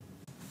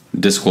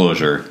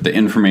Disclosure: the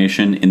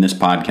information in this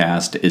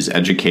podcast is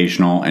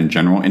educational and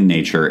general in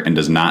nature and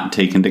does not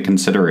take into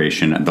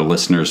consideration the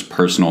listener's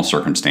personal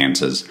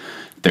circumstances.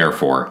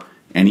 Therefore,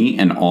 any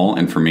and all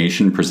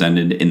information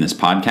presented in this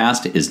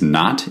podcast is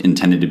not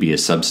intended to be a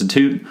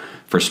substitute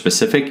for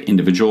specific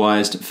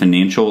individualized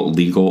financial,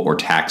 legal, or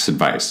tax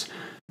advice.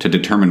 To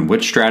determine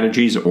which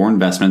strategies or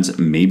investments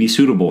may be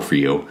suitable for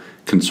you,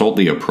 consult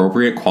the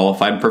appropriate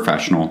qualified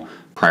professional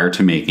prior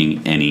to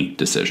making any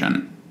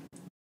decision.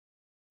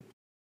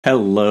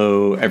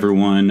 Hello,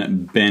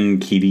 everyone. Ben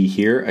Keaty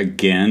here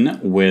again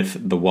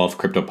with the Wealth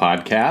Crypto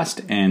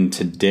Podcast. And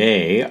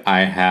today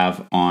I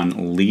have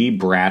on Lee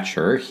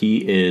Bratcher.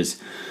 He is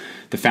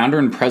the founder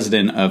and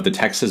president of the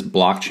Texas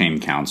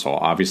Blockchain Council,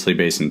 obviously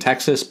based in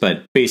Texas,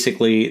 but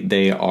basically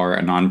they are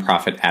a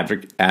nonprofit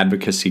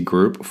advocacy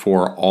group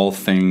for all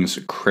things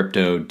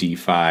crypto,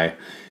 DeFi,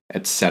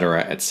 et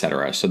cetera, et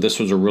cetera. So this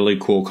was a really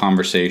cool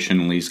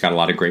conversation. Lee's got a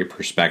lot of great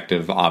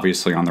perspective,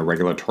 obviously, on the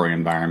regulatory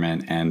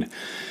environment and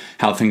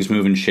how things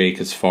move and shake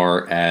as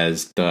far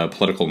as the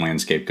political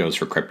landscape goes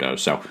for crypto.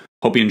 So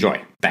hope you enjoy.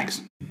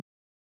 Thanks.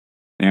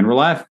 And we're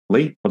live.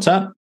 Lee, what's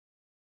up?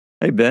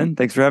 Hey, Ben.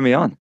 Thanks for having me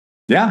on.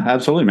 Yeah,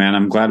 absolutely, man.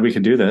 I'm glad we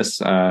could do this.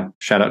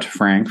 Shout out to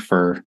Frank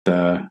for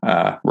the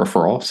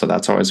referral. So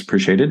that's always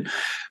appreciated.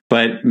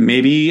 But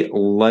maybe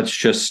let's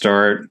just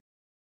start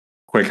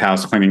quick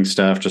house cleaning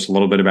stuff, just a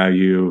little bit about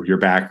you, your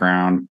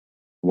background.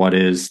 What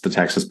is the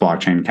Texas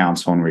Blockchain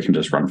Council? And we can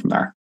just run from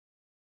there.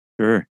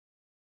 Sure.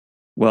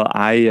 Well,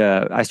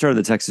 I started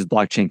the Texas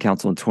Blockchain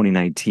Council in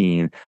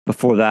 2019.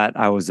 Before that,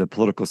 I was a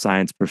political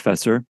science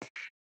professor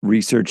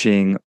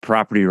researching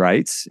property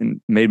rights and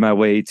made my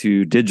way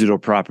to digital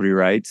property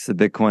rights, the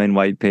Bitcoin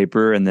white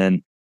paper, and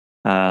then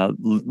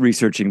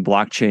researching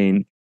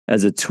blockchain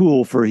as a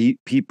tool for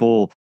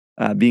people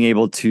being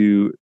able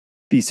to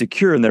be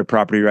secure in their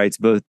property rights,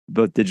 both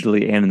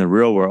digitally and in the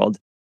real world.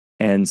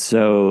 And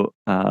so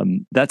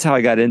that's how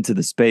I got into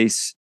the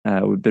space.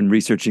 We've been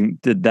researching,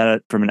 did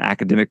that from an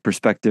academic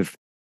perspective.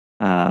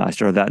 I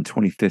started that in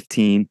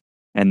 2015,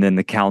 and then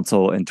the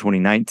council in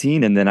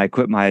 2019. And then I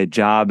quit my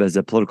job as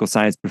a political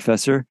science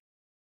professor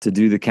to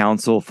do the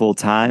council full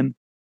time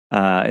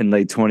in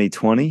late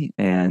 2020.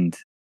 And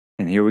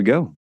here we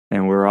go.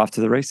 And we're off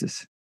to the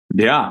races.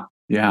 Yeah.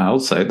 Yeah,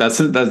 I'll say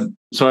that's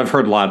so I've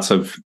heard lots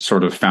of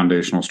sort of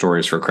foundational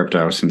stories for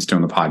crypto since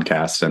doing the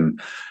podcast. And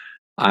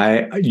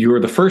you were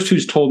the first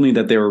who's told me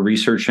that they were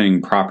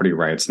researching property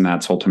rights, and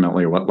that's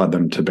ultimately what led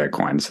them to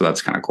Bitcoin. So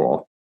that's kind of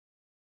cool.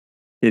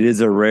 It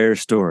is a rare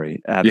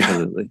story.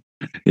 Absolutely.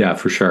 Yeah,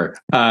 for sure.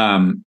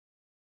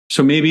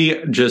 So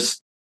maybe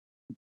just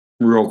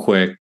real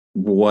quick,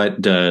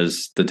 what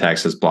does the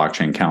Texas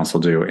Blockchain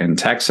Council do in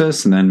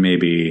Texas? And then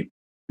maybe,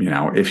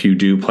 if you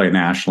do play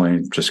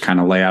nationally, just kind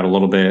of lay out a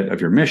little bit of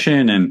your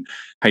mission and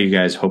how you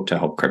guys hope to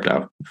help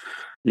crypto.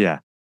 Yeah.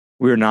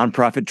 We're a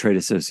nonprofit trade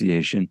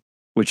association,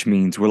 which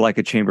means we're like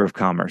a chamber of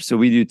commerce. So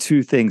we do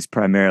two things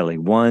primarily.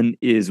 One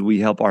is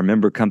we help our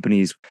member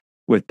companies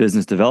with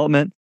business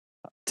development.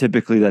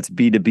 Typically, that's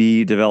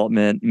B2B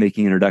development,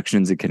 making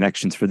introductions and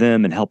connections for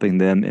them and helping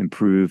them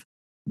improve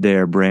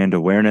their brand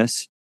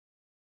awareness.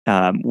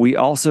 We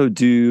also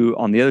do,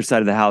 on the other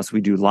side of the house,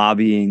 we do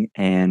lobbying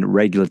and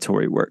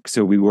regulatory work.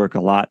 So we work a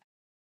lot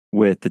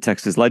with the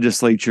Texas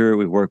legislature.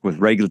 We work with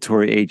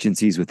regulatory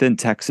agencies within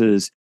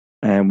Texas.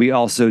 And we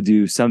also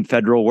do some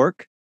federal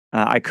work.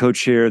 I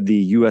co-chair the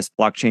U.S.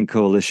 Blockchain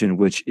Coalition,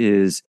 which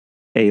is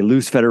a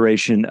loose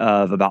federation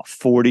of about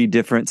 40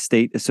 different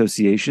state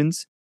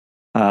associations,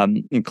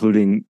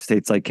 including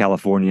states like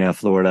California,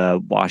 Florida,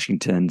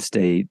 Washington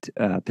State,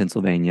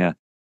 Pennsylvania,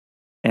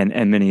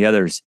 and many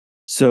others.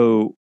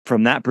 So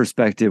from that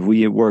perspective,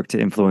 we work to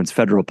influence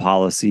federal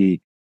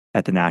policy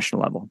at the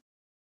national level.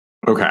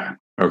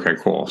 Okay,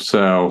 cool.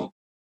 So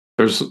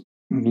there's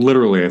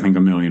literally, I think,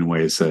 a million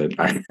ways that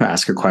I can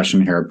ask a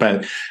question here,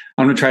 but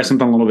I'm going to try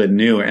something a little bit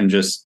new and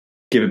just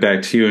give it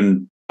back to you.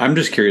 And I'm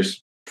just curious,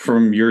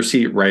 from your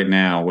seat right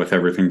now with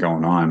everything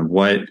going on,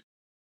 what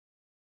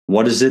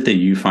is it that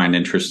you find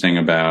interesting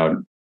about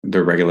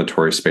the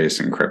regulatory space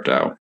in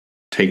crypto?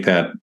 Take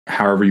that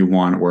however you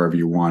want, wherever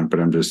you want, but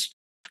I'm just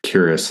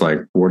curious,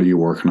 what are you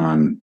working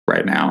on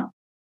right now?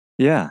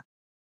 Yeah.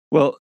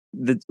 Well,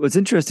 what's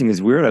interesting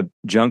is we're at a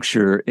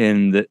juncture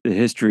in the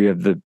history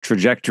of the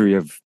trajectory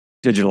of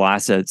digital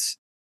assets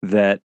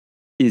that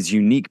is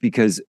unique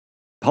because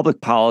public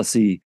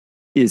policy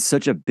is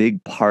such a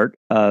big part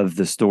of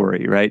the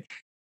story, right?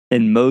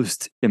 In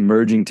most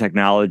emerging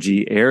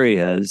technology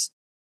areas,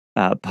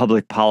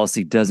 public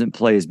policy doesn't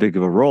play as big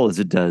of a role as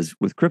it does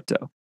with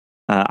crypto.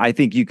 I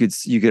think you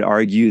could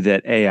argue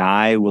that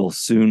AI will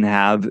soon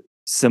have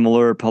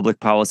similar public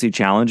policy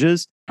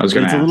challenges. It's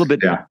a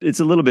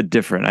little bit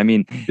different. I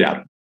mean,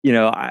 yeah.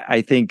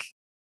 I think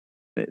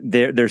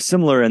they're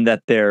similar in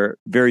that they're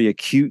very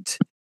acute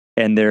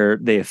and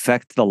they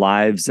affect the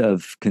lives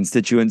of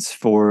constituents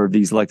for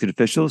these elected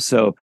officials.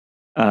 So,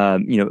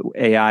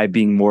 AI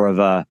being more of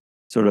a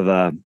sort of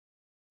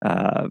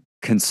a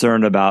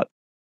concern about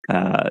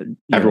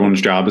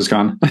everyone's job is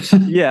gone.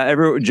 Yeah,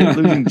 everyone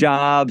losing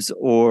jobs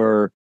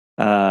or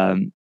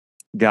um,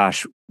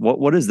 gosh,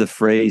 what is the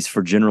phrase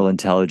for general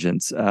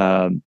intelligence?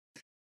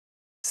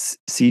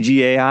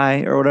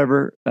 CGAI or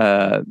whatever.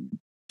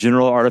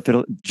 General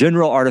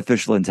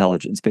artificial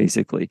intelligence,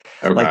 basically,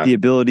 like Okay. the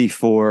ability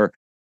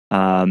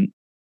um,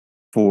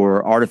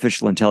 for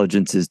artificial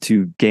intelligences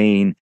to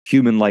gain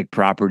human-like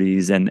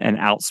properties and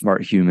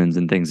outsmart humans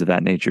and things of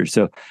that nature.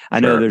 So I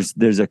know Sure.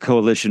 there's a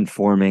coalition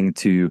forming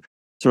to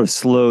sort of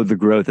slow the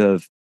growth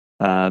of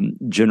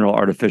general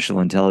artificial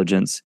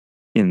intelligence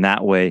in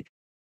that way.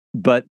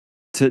 But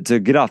to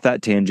get off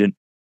that tangent,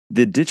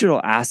 the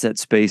digital asset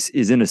space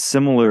is in a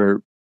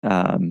similar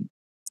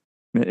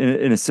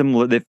in a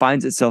similar, it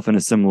finds itself in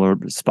a similar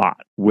spot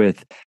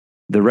with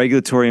the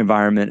regulatory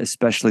environment,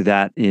 especially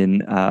that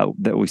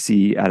we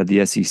see out of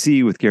the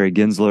SEC with Gary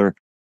Gensler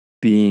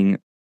being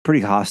pretty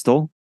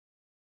hostile,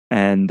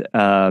 and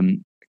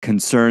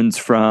concerns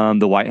from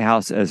the White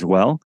House as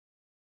well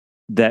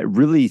that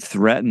really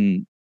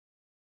threaten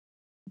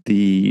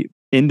the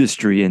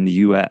industry in the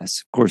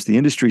U.S. Of course, the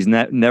industry is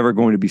never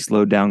going to be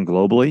slowed down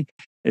globally.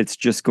 It's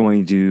just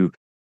going to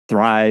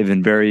thrive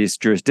in various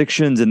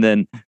jurisdictions, and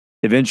then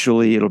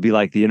eventually it'll be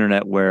like the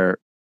internet where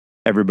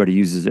everybody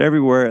uses it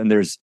everywhere, and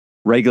there's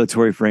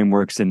regulatory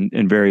frameworks in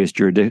various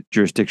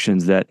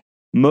jurisdictions that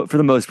for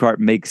the most part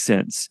make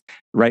sense.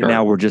 Right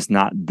now Sure. we're just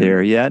not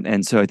there yet,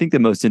 and so I think the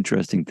most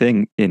interesting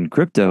thing in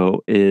crypto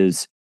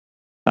is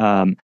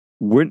um,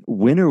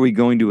 when are we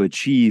going to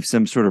achieve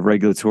some sort of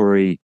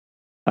regulatory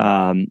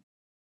um,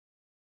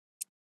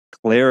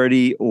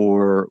 clarity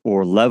or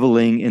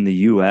leveling in the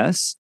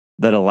U.S.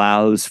 that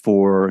allows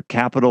for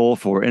capital,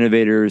 for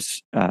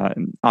innovators,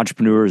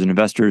 entrepreneurs, and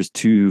investors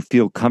to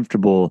feel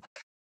comfortable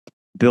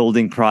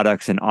building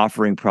products and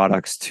offering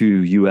products to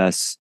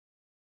U.S.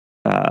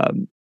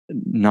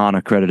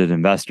 Non-accredited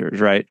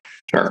investors, right?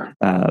 Sure.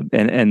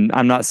 And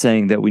I'm not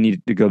saying that we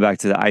need to go back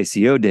to the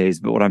ICO days,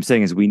 but what I'm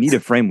saying is we need a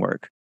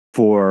framework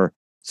for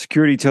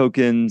security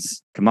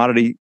tokens,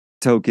 commodity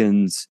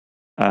tokens.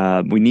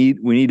 We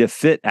need a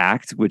FIT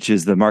Act, which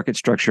is the Market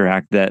Structure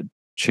Act that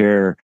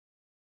Chair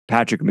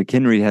Patrick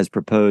McHenry has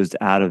proposed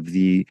out of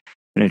the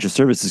Financial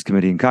Services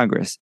Committee in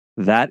Congress.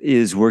 That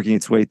is working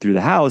its way through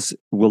the House,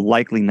 will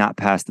likely not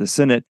pass the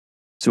Senate.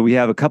 So we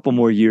have a couple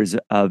more years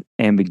of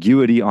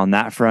ambiguity on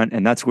that front,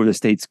 and that's where the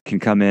states can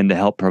come in to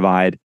help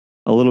provide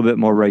a little bit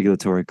more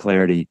regulatory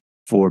clarity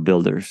for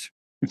builders.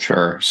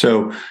 Sure.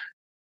 So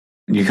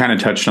you kind of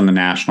touched on the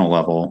national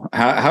level.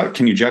 How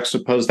can you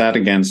juxtapose that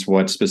against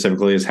what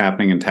specifically is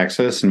happening in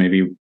Texas? And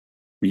maybe,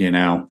 you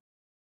know,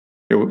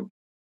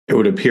 it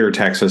would appear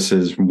Texas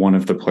is one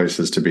of the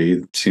places to be.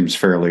 It seems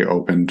fairly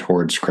open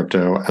towards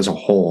crypto as a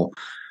whole.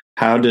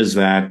 How does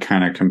that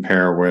kind of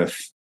compare with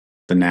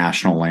the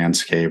national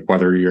landscape,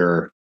 whether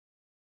you're,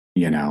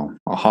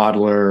 a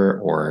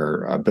hodler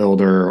or a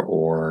builder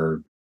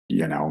or,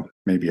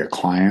 maybe a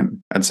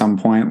client at some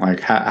point? Like,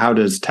 how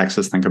does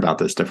Texas think about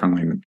this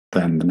differently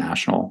than the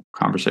national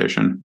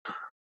conversation?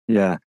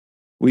 Yeah,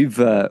 we've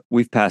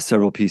passed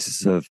several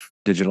pieces of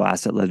digital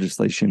asset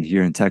legislation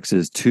here in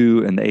Texas,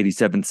 two in the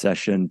 87th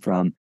session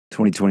from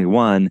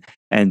 2021,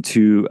 and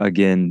two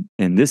again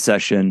in this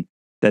session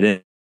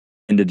that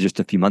ended just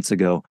a few months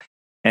ago.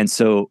 And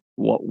so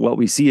what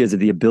we see is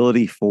the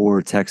ability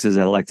for Texas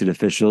elected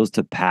officials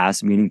to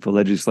pass meaningful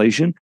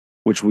legislation,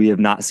 which we have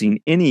not seen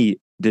any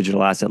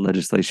digital asset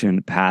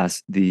legislation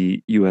pass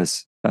the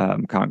U.S.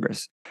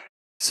 Congress.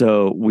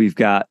 So we've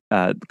got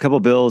a couple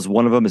of bills.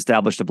 One of them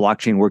established a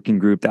blockchain working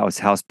group. That was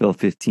House Bill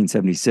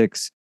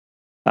 1576.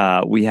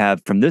 We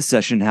have from this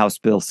session House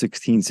Bill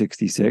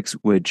 1666,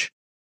 which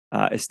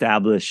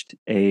established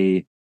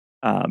a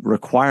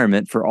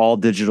requirement for all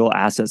digital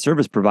asset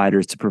service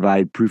providers to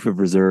provide proof of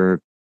reserve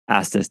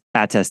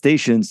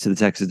attestations to the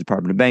Texas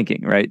Department of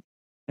Banking, right?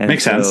 And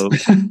Makes sense. so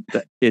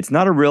it's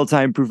not a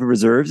real-time proof of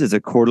reserves; it's a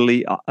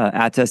quarterly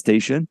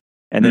attestation,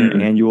 and then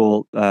an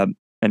annual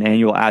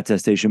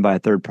attestation by a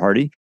third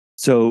party.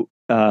 So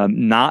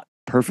not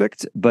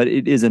perfect, but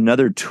it is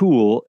another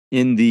tool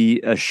in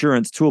the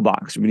assurance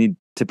toolbox. We need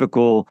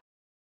typical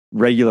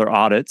regular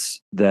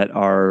audits that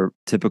are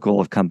typical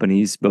of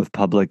companies, both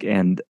public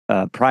and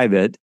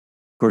private.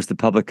 Of course, the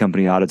public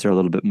company audits are a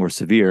little bit more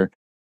severe,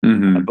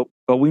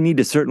 but we need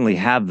to certainly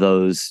have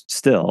those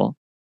still.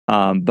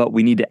 But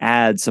we need to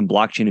add some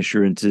blockchain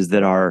assurances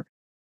that are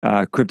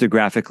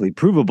cryptographically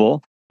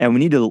provable, and we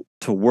need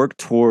to work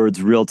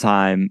towards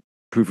real-time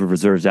proof of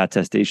reserves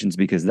attestations,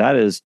 because that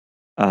is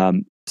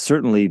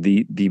certainly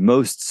the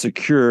most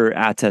secure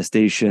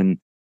attestation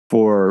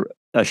for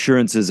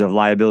assurances of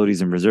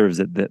liabilities and reserves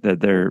that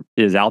there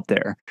is out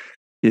there,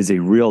 is a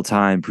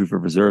real-time proof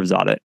of reserves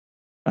audit.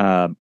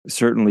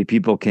 Certainly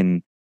people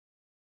can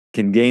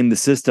game the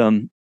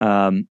system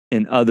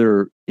in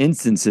other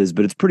instances,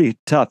 but it's pretty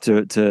tough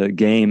to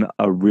game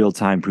a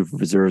real-time proof of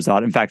reserves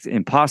audit. In fact,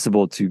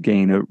 impossible to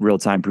gain a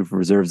real-time proof of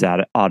reserves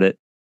audit,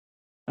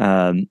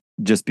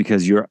 just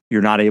because you're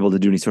not able to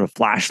do any sort of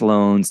flash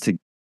loans to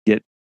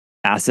get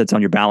assets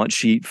on your balance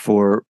sheet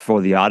for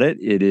the audit.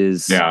 It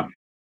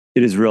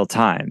is real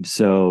time,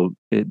 so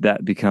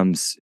that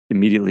becomes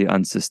immediately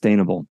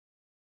unsustainable.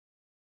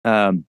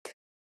 Um,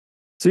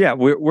 so yeah,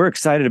 we're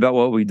excited about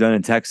what we've done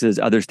in Texas.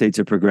 Other states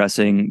are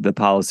progressing the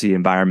policy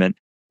environment.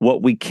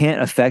 What we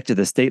can't affect at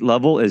the state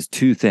level is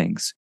two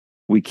things.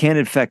 We can't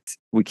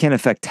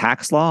affect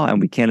tax law,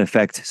 and we can't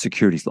affect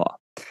securities law.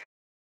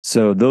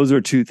 So those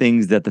are two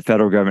things that the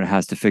federal government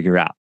has to figure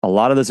out. A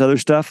lot of this other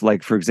stuff,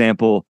 like for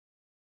example,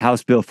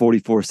 House Bill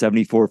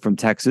 4474 from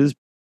Texas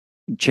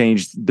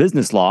changed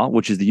business law,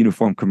 which is the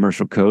Uniform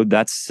Commercial Code.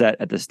 That's set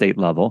at the state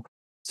level.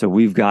 So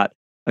we've got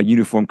a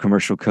Uniform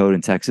Commercial Code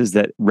in Texas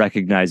that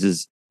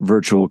recognizes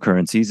virtual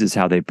currencies, is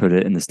how they put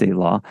it in the state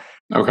law.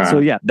 Okay. So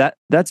yeah,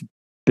 that's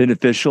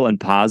beneficial and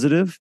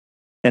positive,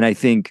 and I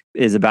think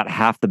is about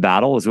half the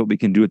battle is what we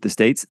can do with the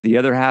states. The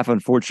other half,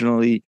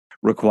 unfortunately,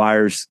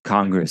 requires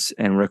Congress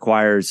and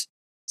requires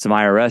some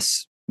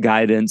IRS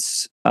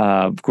guidance.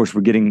 Of course,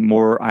 we're getting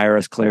more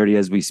IRS clarity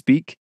as we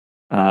speak.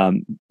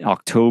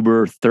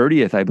 October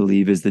 30th, I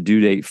believe, is the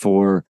due date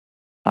for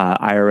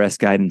IRS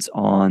guidance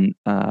on,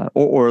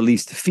 or at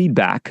least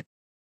feedback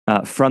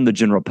from the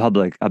general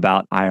public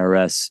about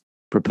IRS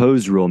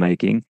proposed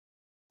rulemaking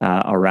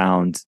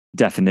around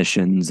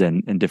definitions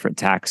and different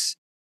tax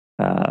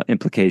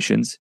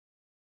implications.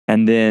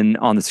 And then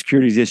on the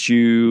securities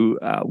issue,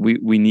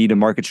 we need a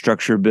market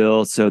structure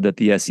bill so that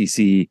the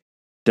SEC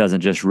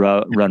doesn't just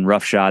run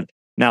roughshod.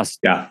 Now,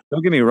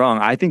 don't get me wrong.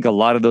 I think a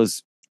lot of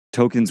those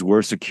tokens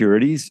were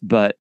securities,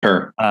 but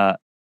Sure.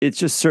 it's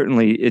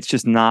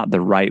just not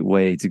the right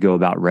way to go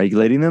about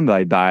regulating them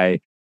by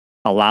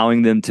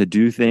allowing them to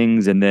do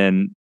things and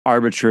then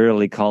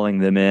arbitrarily calling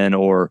them in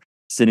or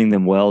sending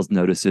them Wells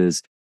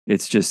notices.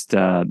 It's just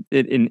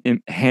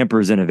it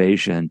hampers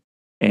innovation.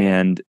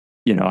 And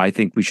I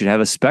think we should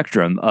have a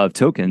spectrum of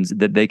tokens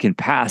that they can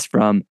pass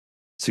from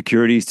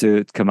securities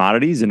to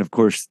commodities. And of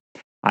course,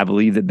 I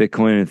believe that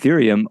Bitcoin and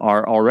Ethereum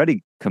are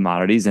already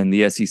commodities, and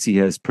the SEC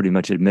has pretty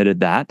much admitted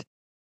that.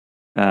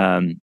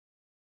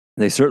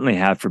 They certainly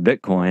have for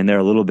Bitcoin. They're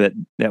a little bit,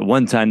 at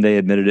one time they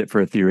admitted it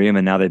for Ethereum,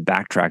 and now they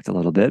backtracked a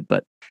little bit.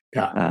 But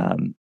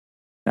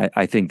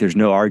I think there's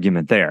no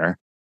argument there.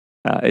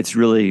 It's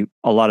really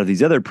a lot of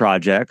these other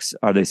projects.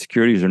 Are they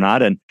securities or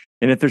not? And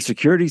if they're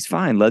securities,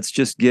 fine. Let's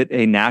just get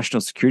a national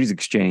securities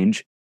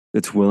exchange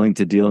that's willing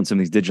to deal in some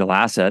of these digital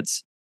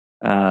assets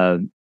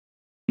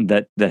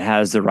that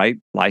has the right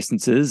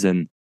licenses.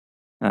 And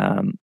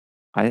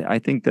I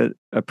think that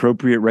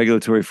appropriate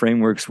regulatory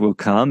frameworks will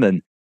come,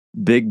 and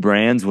big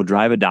brands will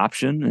drive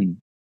adoption, and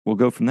we'll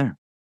go from there.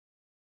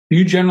 Do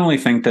you generally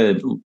think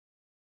that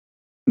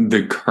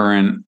the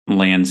current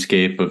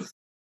landscape of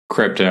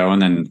crypto,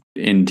 and then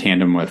in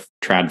tandem with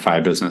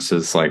TradFi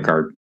businesses like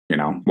our,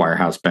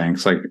 wirehouse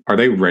banks, like, are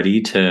they ready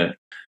to,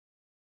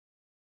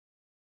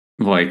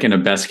 like, in a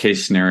best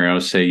case scenario,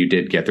 say you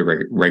did get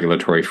the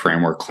regulatory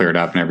framework cleared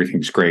up and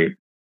everything's great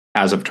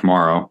as of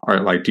tomorrow,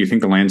 or like, do you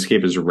think the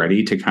landscape is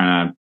ready to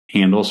kind of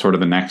handle sort of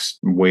the next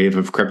wave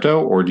of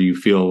crypto? Or do you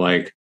feel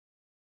like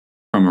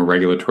from a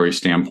regulatory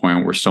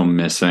standpoint, we're still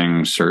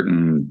missing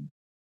certain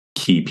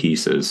key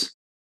pieces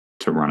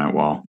to run it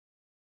well?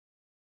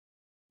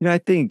 I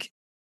think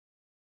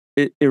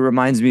it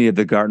reminds me of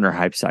the Gartner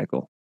hype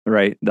cycle,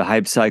 right? The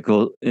hype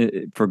cycle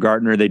for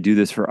Gartner, they do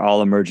this for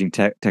all emerging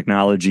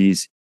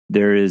technologies.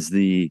 There is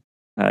the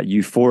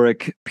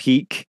euphoric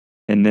peak,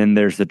 and then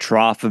there's the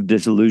trough of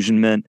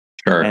disillusionment,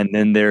 and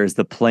then there's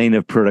the plane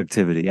of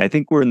productivity. I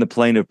think we're in the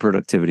plane of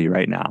productivity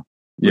right now,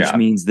 which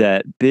means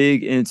that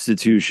big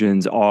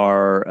institutions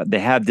they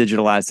have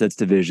digital assets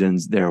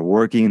divisions. They're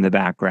working in the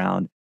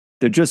background.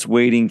 They're just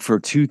waiting for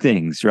two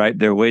things, right?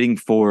 They're waiting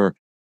for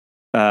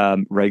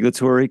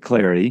regulatory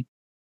clarity,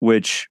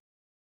 which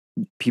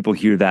people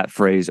hear that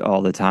phrase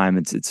all the time.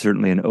 It's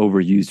certainly an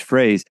overused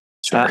phrase.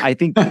 I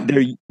think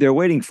they're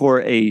waiting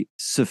for a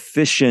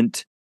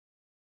sufficient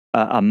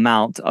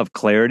amount of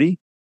clarity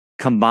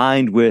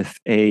combined with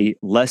a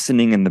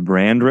lessening in the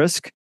brand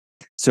risk.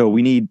 So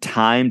we need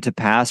time to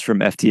pass from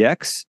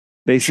FTX,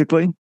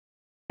 basically,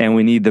 and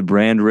we need the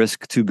brand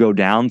risk to go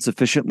down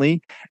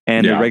sufficiently,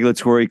 and the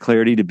regulatory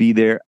clarity to be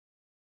there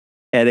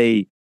at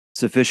a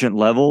sufficient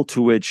level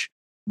to which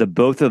the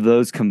both of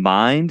those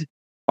combined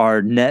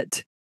are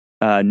net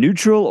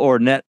neutral or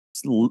net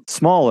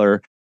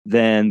smaller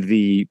than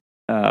the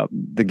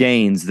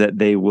gains that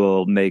they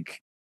will make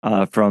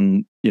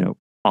from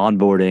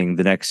onboarding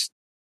the next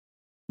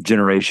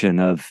generation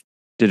of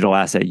digital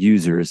asset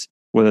users.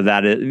 Whether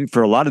that is,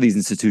 for a lot of these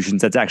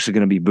institutions, that's actually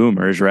going to be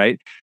boomers, right?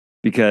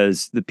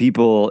 Because the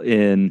people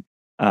in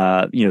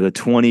the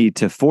 20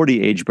 to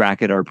 40 age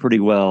bracket are pretty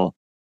well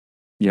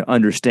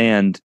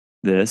understand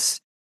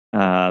this.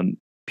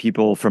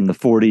 People from the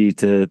 40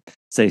 to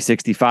say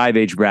 65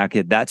 age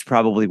bracket, that's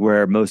probably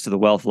where most of the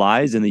wealth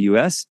lies in the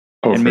US,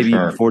 and maybe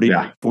sure.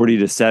 40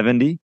 to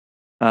 70.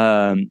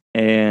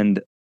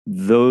 And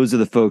those are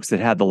the folks that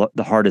have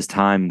the hardest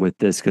time with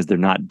this because they're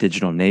not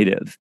digital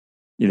native.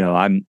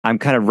 I'm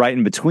kind of right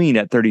in between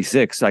at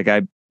 36. Like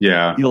I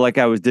feel like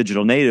I was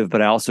digital native,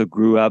 but I also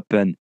grew up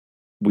and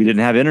we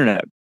didn't have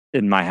internet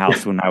in my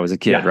house when I was a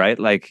kid, right?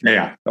 Like,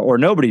 or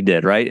nobody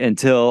did, right?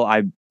 Until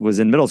I was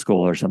in middle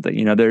school or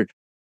something.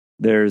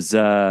 There's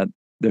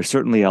there's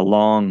certainly a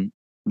long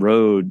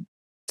road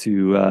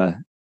to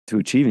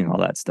achieving all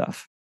that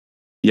stuff.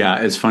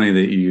 Yeah, it's funny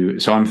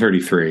that so I'm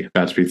 33,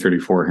 about to be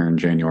 34 here in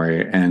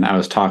January. And I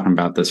was talking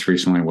about this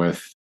recently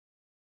with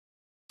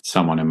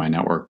someone in my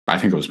network. I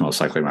think it was most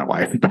likely my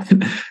wife, but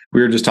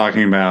we were just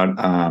talking about,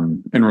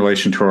 in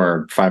relation to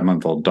our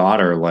 5-month-old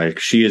daughter, like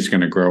she is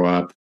going to grow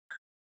up,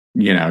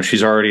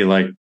 she's already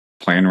like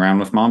playing around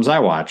with mom's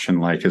iWatch and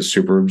like is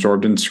super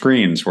absorbed in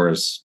screens.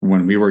 Whereas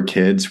when we were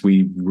kids,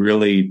 we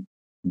really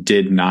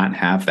did not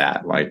have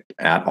that like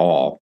at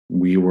all.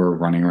 We were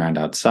running around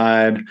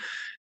outside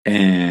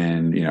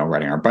and,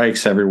 riding our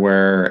bikes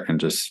everywhere and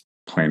just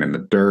playing in the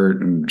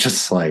dirt and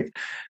just like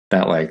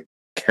that, like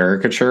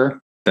caricature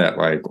that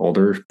like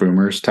older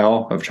boomers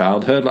tell of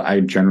childhood.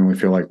 I generally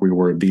feel like we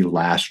were the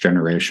last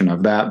generation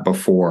of that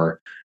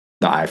before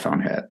the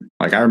iPhone hit.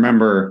 Like I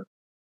remember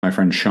my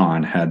friend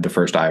Sean had the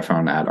first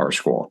iPhone at our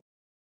school,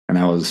 and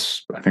that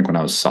was, I think, when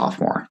I was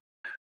sophomore.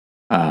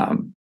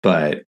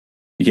 But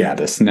yeah,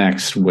 this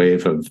next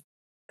wave of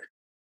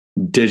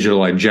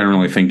digital, I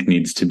generally think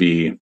needs to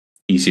be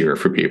easier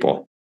for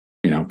people,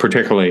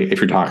 particularly if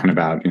you're talking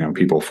about,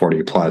 people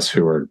 40 plus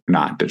who are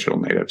not digital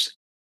natives.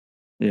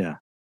 Yeah,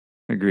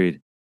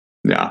 agreed.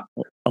 Yeah.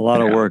 A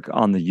lot of work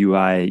on the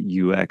UI,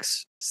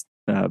 UX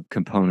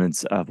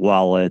components of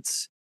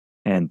wallets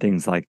and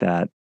things like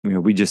that.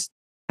 We just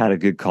had a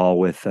good call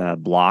with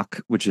Block,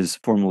 which is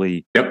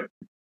formerly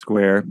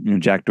Square,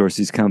 Jack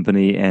Dorsey's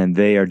company, and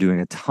they are doing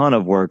a ton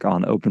of work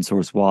on open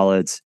source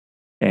wallets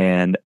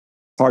and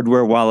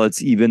hardware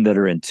wallets, even that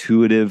are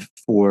intuitive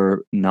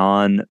for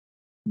non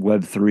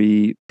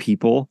Web3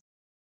 people.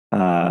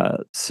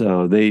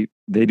 So they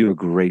do a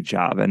great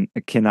job, and I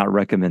cannot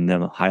recommend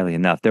them highly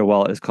enough. Their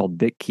wallet is called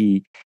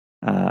BitKey,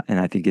 and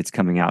I think it's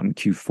coming out in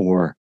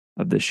Q4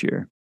 of this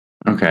year.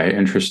 Okay,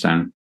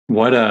 interesting.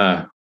 What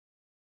I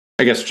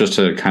guess just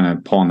to kind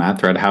of pull on that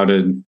thread, how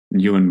did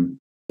you and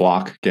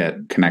Block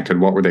get connected?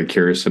 What were they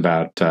curious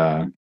about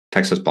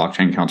Texas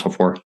Blockchain Council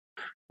for?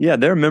 Yeah,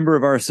 they're a member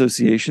of our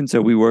association,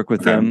 so we work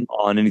with them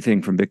on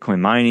anything from Bitcoin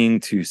mining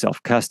to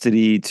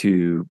self-custody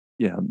to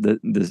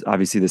this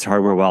obviously this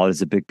hardware wallet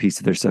is a big piece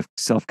of their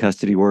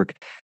self-custody work.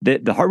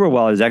 The hardware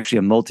wallet is actually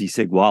a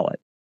multi-sig wallet,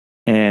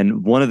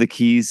 and one of the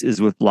keys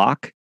is with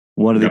Block.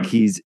 One of the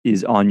keys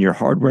is on your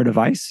hardware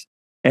device,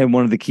 and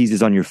one of the keys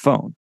is on your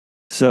phone.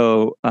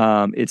 So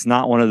it's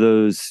not one of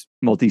those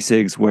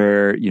multi-sigs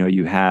where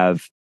you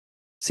have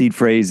seed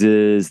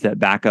phrases that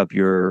back up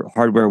your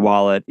hardware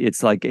wallet.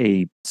 It's like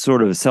a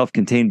sort of a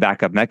self-contained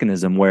backup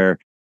mechanism where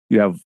you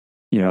have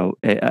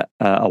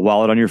a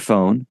wallet on your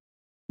phone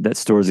that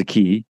stores a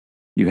key.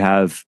 You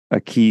have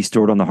a key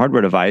stored on the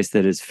hardware device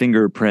that is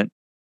fingerprint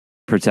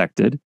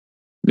protected.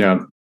 Yeah.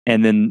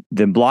 And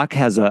then Block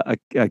has a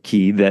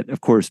key that,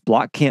 of course,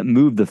 Block can't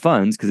move the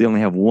funds because they only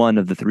have one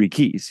of the three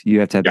keys. You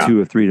have to have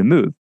two of three to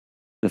move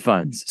the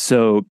funds.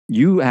 So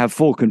you have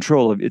full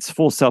control of its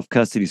full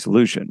self-custody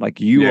solution.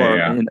 Like you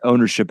are in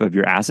ownership of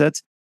your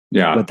assets.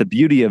 Yeah. But the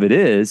beauty of it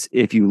is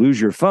if you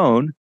lose your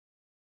phone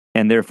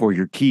and therefore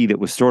your key that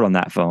was stored on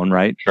that phone,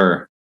 right?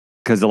 Sure.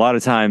 Because a lot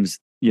of times,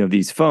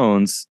 these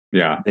phones,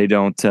 they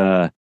don't,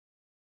 the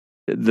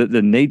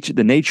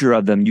nature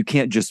of them, you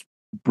can't just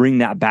bring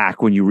that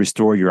back when you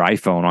restore your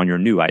iPhone on your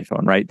new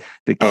iPhone, right?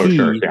 The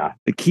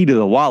key to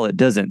the wallet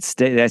doesn't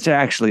stay. That's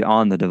actually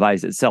on the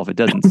device itself. It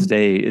doesn't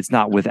stay. It's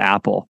not with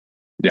Apple.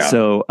 Yeah.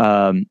 So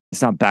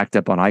it's not backed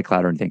up on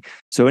iCloud or anything.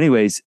 So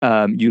anyways,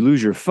 you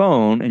lose your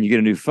phone and you get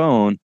a new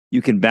phone,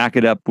 you can back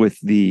it up with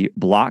the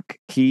Block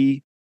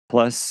key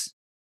plus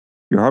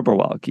your hardware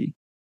wallet key.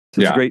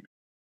 So it's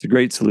a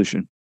great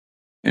solution.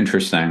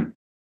 Interesting.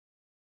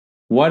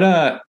 What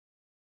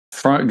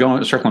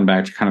circling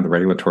back to kind of the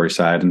regulatory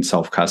side and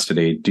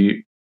self-custody,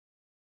 do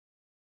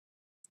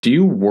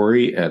you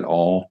worry at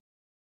all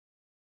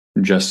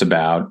just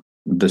about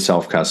the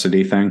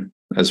self-custody thing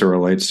as it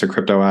relates to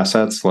crypto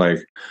assets? Like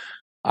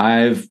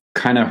I've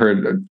kind of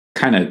heard,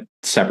 kind of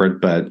separate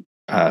but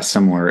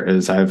similar,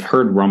 is I've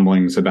heard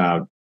rumblings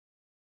about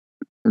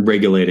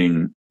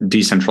regulating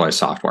decentralized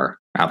software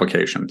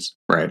applications,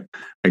 right?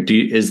 Like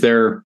is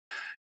there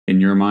in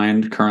your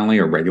mind currently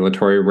a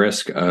regulatory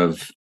risk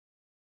of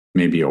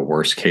maybe a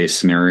worst case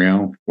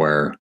scenario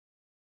where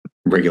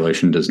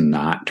regulation does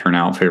not turn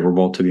out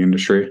favorable to the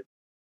industry?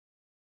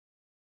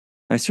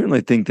 I certainly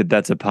think that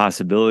that's a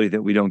possibility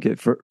that we don't get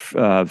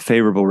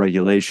favorable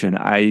regulation.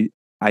 I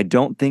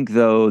don't think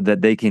though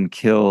that they can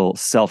kill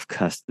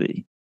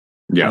self-custody.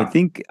 Yeah,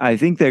 I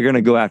think they're going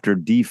to go after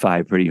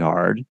DeFi pretty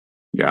hard.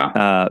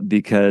 Yeah,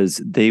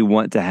 because they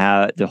want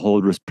to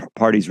hold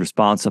parties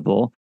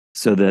responsible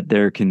so that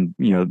they're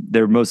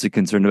mostly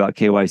concerned about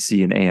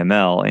KYC and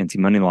AML,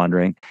 anti-money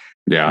laundering.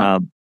 Yeah.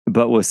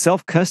 But with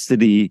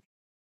self-custody,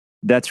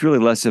 that's really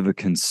less of a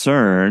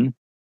concern.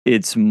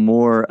 It's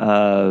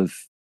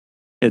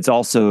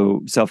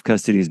also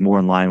self-custody is more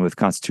in line with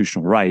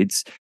constitutional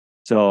rights.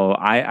 So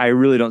I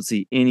really don't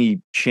see any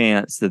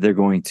chance that they're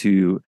going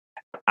to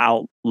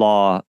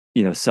outlaw,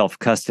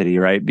 self-custody,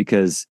 right?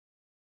 Because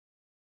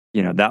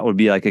that would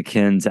be like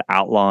akin to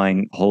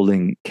outlawing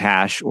holding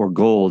cash or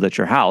gold at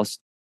your house,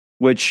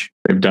 which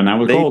They've done that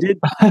with they gold. did.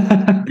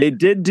 They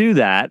did do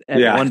that at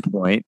Yeah. one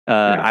point.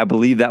 I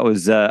believe that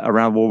was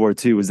around World War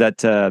II. Was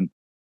that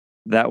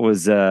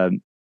was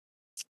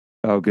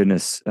oh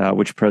goodness,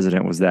 which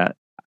president was that?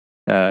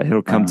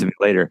 It'll come to me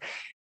later.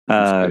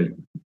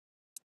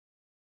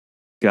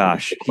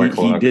 Gosh,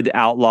 he did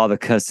outlaw the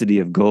custody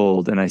of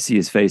gold, and I see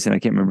his face, and I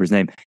can't remember his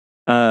name.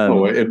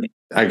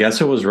 I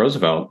guess it was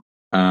Roosevelt.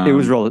 It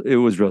was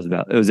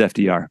Roosevelt. It was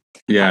FDR.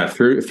 Yeah,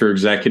 through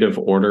executive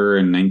order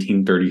in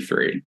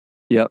 1933.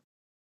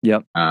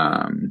 Yep.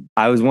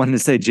 I was wanting to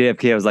say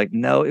JFK. I was like,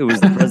 no, it was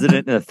the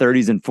president in the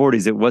 30s and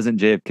 40s. It wasn't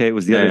JFK. It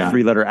was the other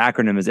three-letter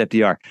acronym is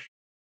FDR.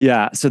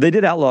 Yeah, so they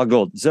did outlaw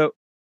gold. So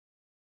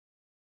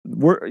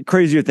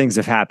crazier things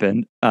have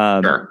happened.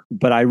 Sure.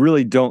 But I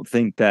really don't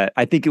think that.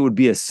 I think it would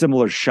be a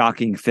similar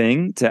shocking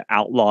thing to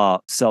outlaw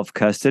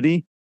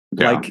self-custody.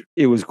 Yeah. Like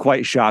it was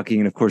quite shocking.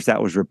 And of course,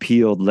 that was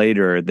repealed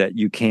later that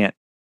you can't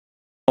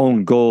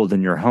own gold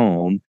in your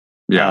home.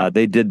 Yeah.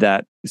 They did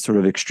that sort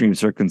of extreme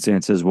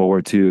circumstances, World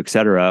War II, et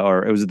cetera,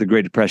 or it was the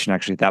Great Depression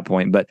actually at that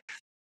point. But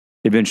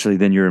eventually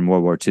then you're in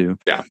World War II.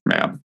 Yeah.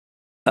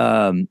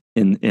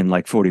 In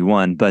like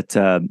 41. But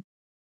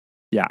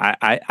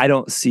I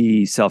don't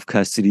see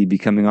self-custody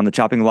becoming on the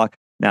chopping block.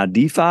 Now,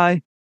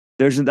 DeFi,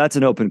 that's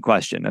an open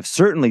question.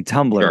 Certainly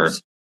tumblers.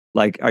 Sure.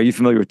 Like, are you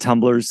familiar with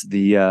tumblers,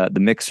 the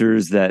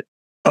mixers that?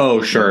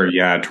 Oh, sure.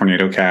 Yeah.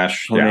 Tornado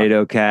Cash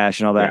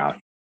and all that. Yeah.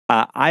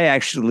 I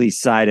actually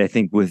side, I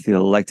think, with the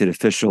elected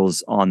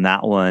officials on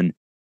that one.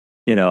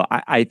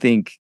 I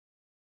think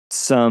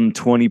some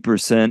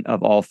 20%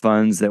 of all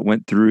funds that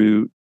went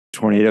through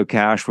Tornado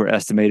Cash were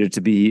estimated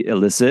to be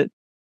illicit.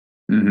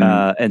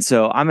 Mm-hmm. And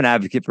so I'm an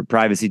advocate for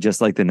privacy,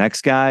 just like the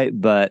next guy.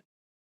 But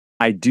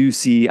I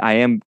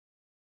am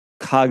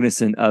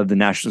cognizant of the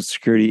national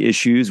security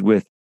issues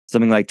with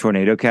something like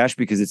Tornado Cash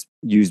because it's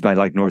used by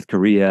like North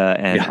Korea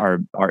and our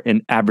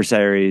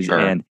adversaries. Sure.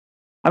 And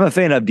I'm a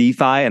fan of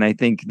DeFi, and I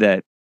think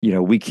that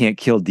we can't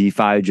kill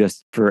DeFi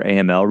just for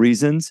AML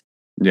reasons.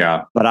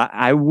 Yeah, but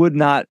I would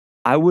not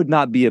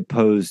be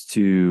opposed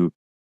to,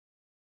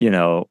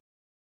 I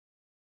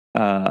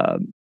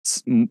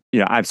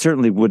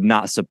certainly would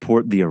not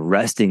support the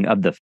arresting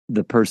of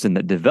the person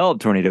that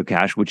developed Tornado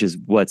Cash, which is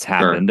what's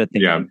happened.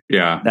 Sure. I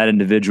think that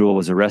individual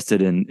was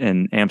arrested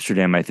in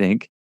Amsterdam, I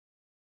think.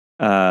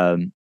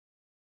 That's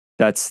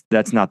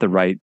not the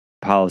right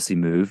policy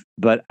move,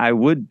 but I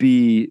would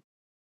be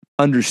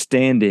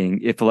understanding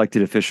if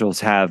elected officials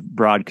have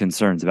broad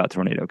concerns about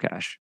Tornado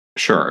Cash.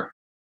 Sure.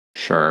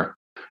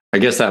 I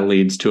guess that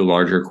leads to a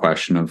larger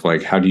question of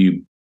like,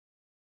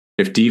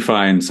 if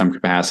DeFi in some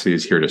capacity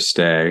is here to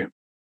stay,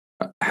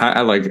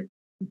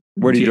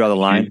 where do you draw the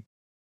line?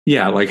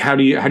 Yeah, like how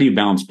do you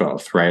balance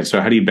both, right?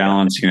 So how do you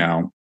balance,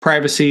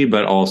 privacy,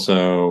 but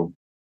also,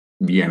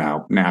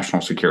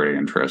 national security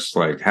interests?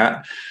 Like,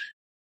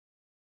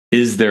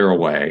 is there a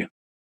way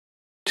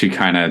to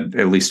kind of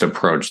at least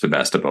approach the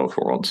best of both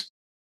worlds?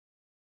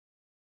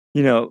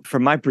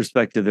 From my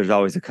perspective, there's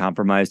always a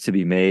compromise to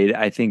be made.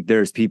 I think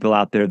there's people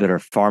out there that are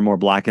far more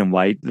black and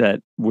white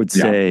that would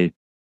say,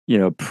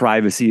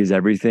 privacy is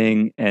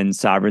everything and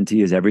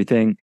sovereignty is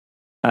everything.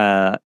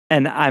 And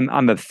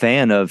I'm a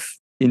fan of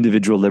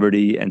individual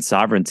liberty and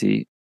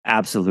sovereignty.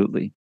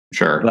 Absolutely.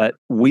 Sure. But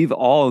we've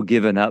all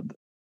given up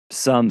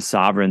some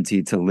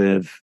sovereignty to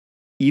live,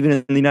 even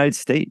in the United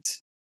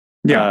States.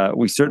 Yeah.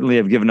 We certainly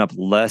have given up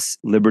less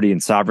liberty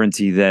and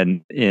sovereignty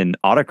than in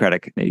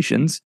autocratic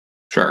nations.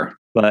 Sure.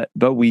 But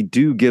we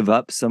do give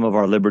up some of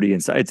our liberty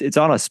and it's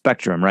on a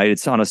spectrum, right?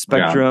 It's on a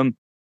spectrum.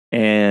 Yeah.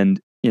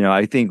 And,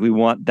 I think we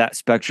want that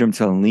spectrum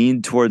to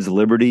lean towards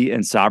liberty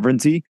and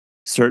sovereignty,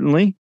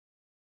 certainly.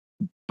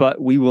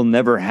 But we will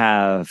never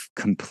have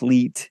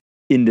complete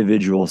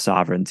individual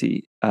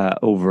sovereignty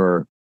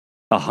over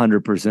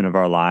 100% of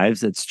our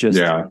lives. It's just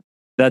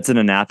that's an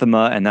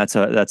anathema, and that's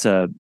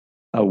a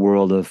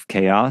world of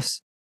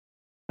chaos.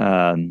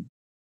 So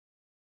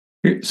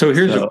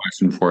here's a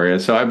question for you.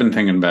 So I've been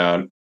thinking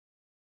about,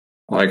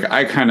 like,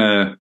 I kind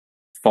of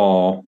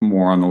fall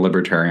more on the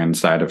libertarian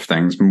side of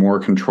things, more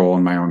control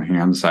in my own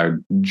hands. I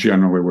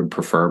generally would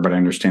prefer, but I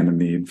understand the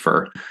need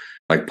for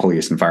like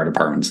police and fire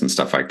departments and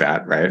stuff like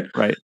that, right?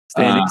 Right.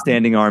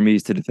 Standing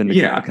armies to defend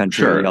the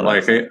country. Sure.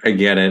 Like I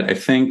get it. I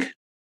think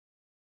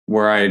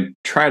where I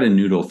try to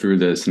noodle through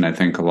this, and I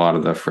think a lot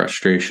of the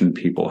frustration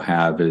people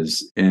have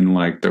is in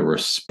like the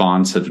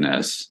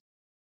responsiveness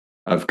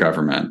of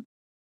government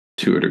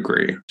to a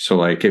degree. So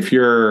like if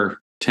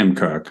you're Tim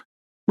Cook,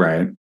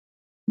 right,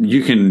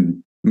 you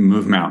can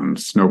move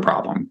mountains, no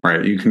problem,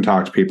 right? You can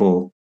talk to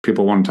people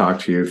want to talk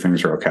to you,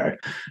 things are okay.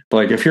 But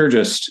like if you're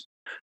just,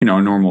 a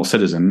normal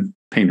citizen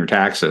paying your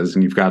taxes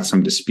and you've got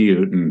some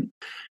dispute and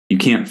you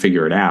can't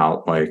figure it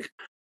out, like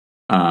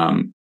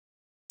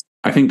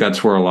I think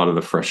that's where a lot of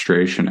the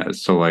frustration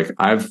is. So like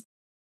I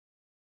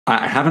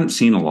haven't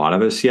seen a lot of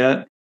this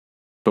yet,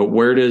 but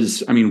where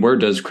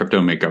does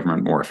crypto make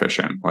government more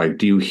efficient? Like,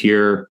 do you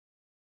hear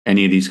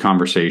any of these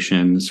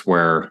conversations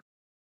where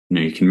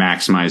you can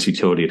maximize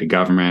utility to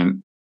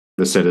government,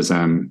 the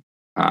citizen,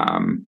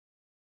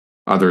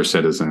 other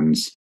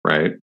citizens,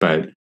 right?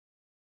 But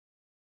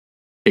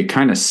it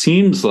kind of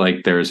seems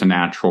like there's a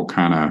natural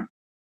kind of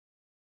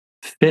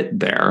fit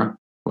there.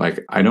 Like,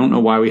 I don't know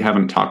why we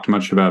haven't talked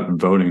much about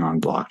voting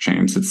on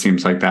blockchains. It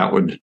seems like that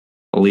would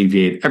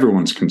alleviate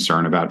everyone's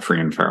concern about free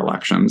and fair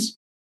elections.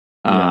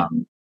 Yeah.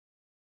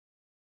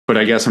 But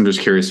I guess I'm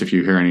just curious if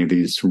you hear any of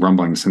these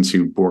rumblings since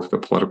you work the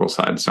political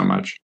side so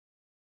much.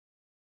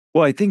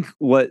 Well, I think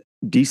what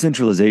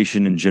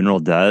decentralization in general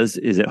does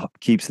is it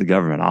keeps the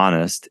government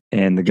honest,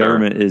 and the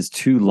government is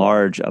too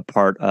large a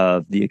part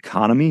of the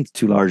economy, it's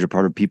too large a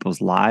part of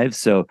people's lives.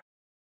 So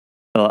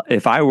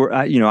if I were,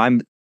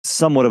 I'm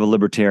somewhat of a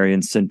libertarian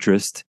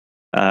centrist,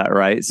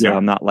 right? So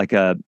I'm not like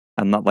a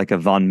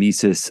von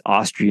Mises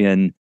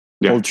Austrian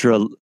ultra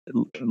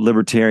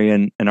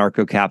libertarian,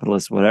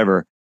 anarcho-capitalist,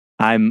 whatever.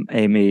 I'm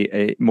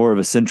a more of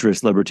a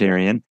centrist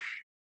libertarian,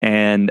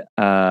 and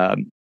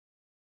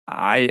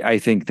I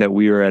think that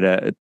we are at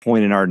a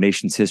point in our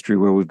nation's history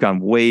where we've gone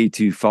way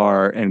too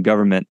far, and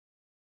government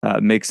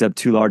makes up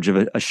too large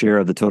of a share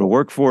of the total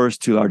workforce,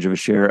 too large of a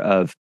share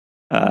of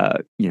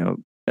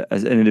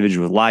as an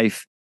individual's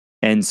life,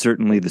 and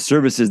certainly the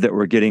services that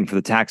we're getting for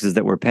the taxes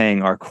that we're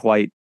paying are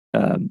quite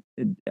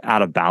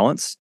out of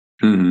balance.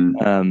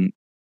 Mm-hmm.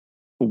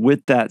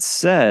 With that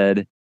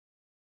said,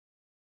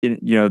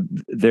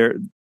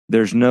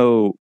 there's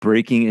no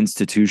breaking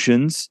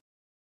institutions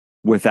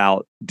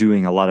without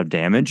doing a lot of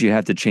damage. You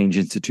have to change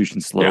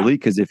institutions slowly,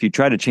 because if you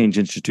try to change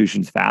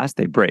institutions fast,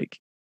 they break.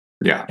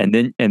 Yeah.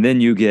 And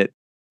then you get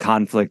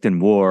conflict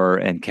and war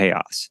and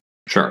chaos.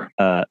 Sure.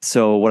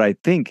 So what I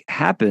think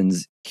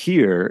happens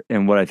here,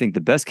 and what I think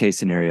the best case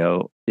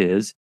scenario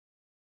is,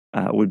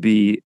 would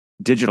be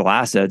digital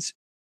assets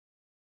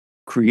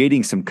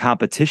creating some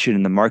competition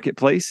in the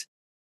marketplace,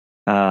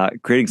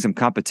 creating some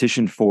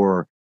competition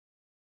for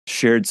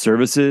shared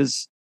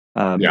services,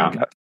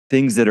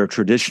 things that are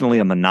traditionally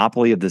a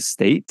monopoly of the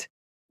state,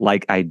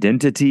 like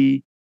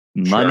identity,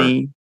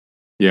 money.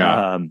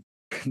 Sure.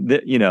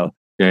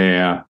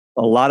 A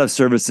lot of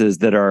services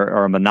that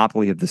are a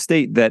monopoly of the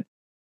state that,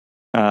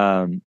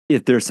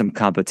 if there's some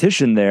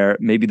competition there,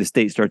 maybe the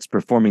state starts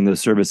performing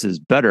those services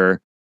better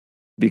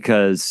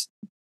because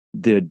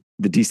the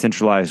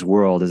decentralized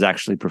world is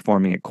actually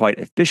performing it quite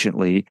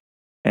efficiently.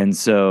 And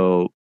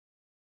so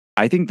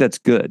I think that's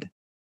good.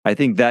 I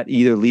think that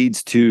either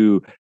leads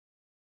to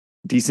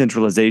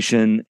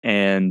decentralization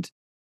and,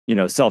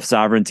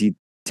 self-sovereignty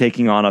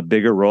taking on a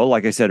bigger role.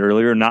 Like I said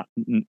earlier,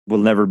 will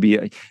never be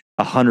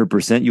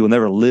 100%. You will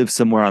never live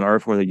somewhere on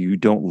earth where you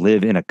don't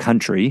live in a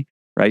country,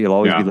 right? You'll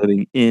always be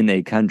living in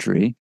a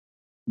country.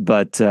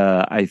 But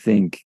I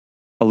think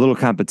a little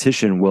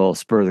competition will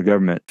spur the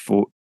government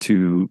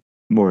to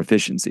more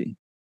efficiency.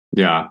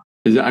 Yeah.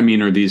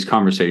 Are these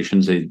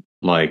conversations,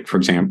 for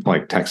example,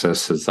 like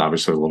Texas is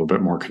obviously a little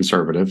bit more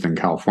conservative than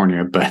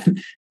California, but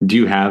do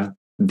you have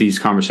these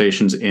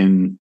conversations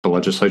in the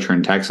legislature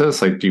in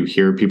Texas? Like, do you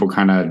hear people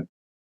kind of,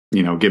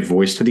 give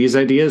voice to these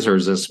ideas, or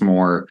is this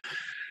more,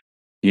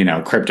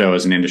 crypto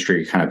as an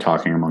industry kind of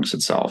talking amongst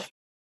itself?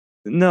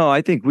 No,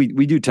 I think we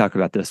do talk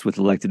about this with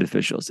elected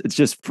officials. It's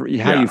just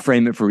how you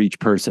frame it for each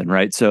person,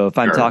 right? So if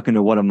I'm talking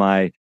to one of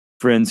my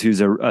friends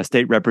who's a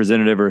state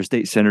representative or a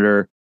state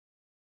senator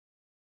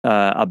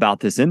about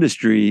this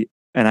industry,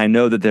 and I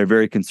know that they're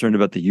very concerned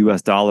about the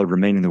U.S. dollar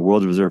remaining the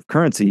world reserve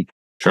currency,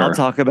 I'll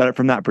talk about it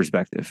from that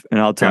perspective. And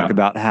I'll talk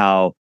about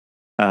how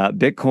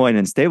Bitcoin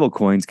and stable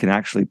coins can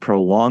actually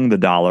prolong the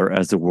dollar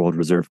as the world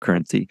reserve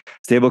currency.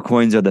 Stable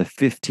coins are the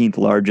 15th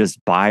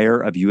largest buyer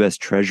of U.S.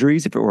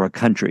 treasuries if it were a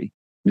country.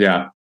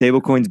 Yeah.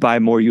 Stablecoins buy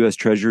more U.S.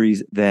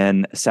 treasuries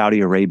than Saudi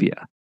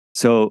Arabia.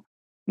 So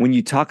when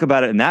you talk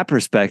about it in that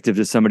perspective,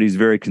 to somebody who's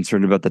very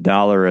concerned about the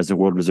dollar as a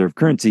world reserve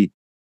currency,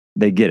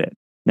 they get it.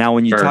 Now,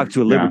 when you talk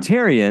to a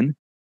libertarian,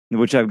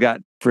 which I've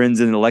got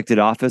friends in elected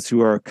office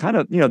who are kind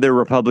of, they're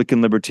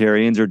Republican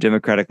libertarians or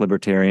Democratic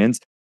libertarians.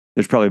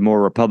 There's probably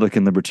more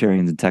Republican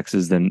libertarians in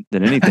Texas than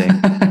anything.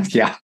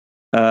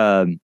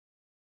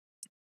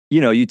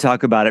 You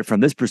talk about it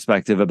from this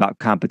perspective about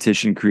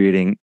competition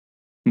creating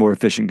more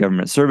efficient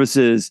government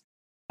services,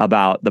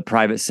 about the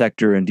private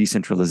sector and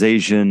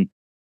decentralization,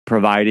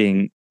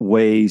 providing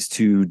ways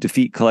to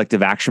defeat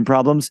collective action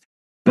problems.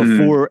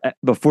 Before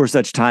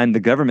such time, the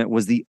government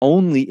was the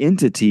only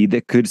entity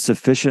that could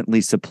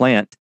sufficiently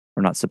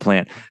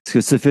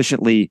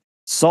sufficiently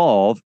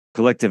solve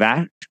collective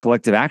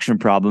action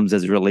problems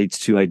as it relates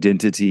to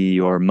identity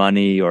or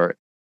money or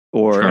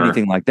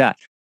anything like that.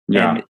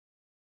 Yeah. And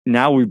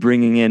now we're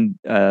bringing in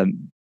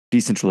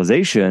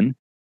decentralization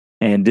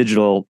and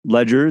digital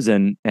ledgers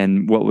and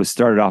what was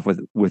started off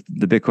with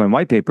the Bitcoin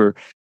white paper.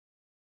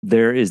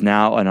 There is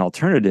now an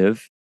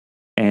alternative,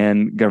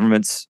 and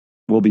governments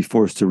will be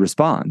forced to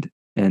respond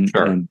and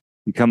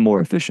become more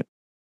efficient.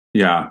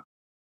 Yeah.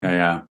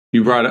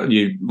 You brought up,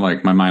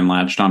 my mind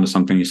latched onto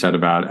something you said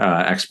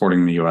about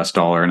exporting the US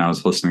dollar. And I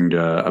was listening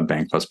to a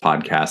Bankless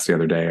podcast the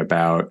other day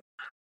about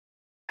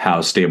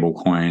how stable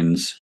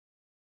coins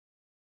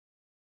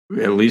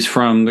at least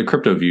from the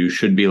crypto view,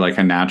 should be like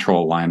a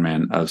natural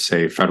alignment of,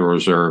 say, Federal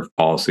Reserve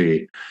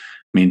policy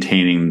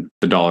maintaining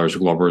the dollar's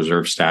global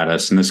reserve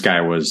status. And this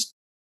guy was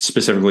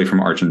specifically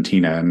from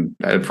Argentina, and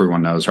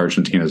everyone knows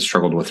Argentina has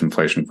struggled with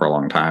inflation for a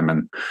long time.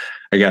 And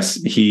I guess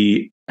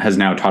he has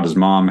now taught his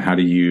mom how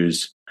to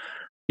use,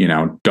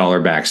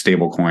 dollar-backed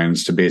stable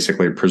coins to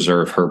basically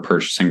preserve her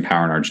purchasing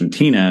power in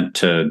Argentina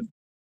to,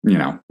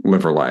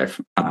 live her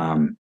life.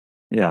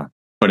 Yeah.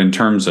 But in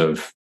terms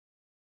of,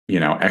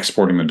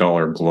 exporting the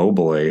dollar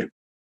globally,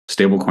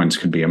 stablecoins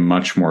could be a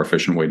much more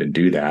efficient way to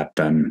do that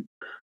than,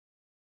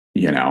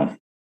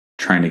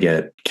 trying to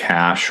get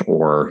cash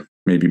or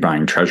maybe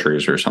buying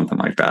treasuries or something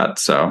like that.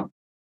 So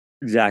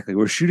exactly.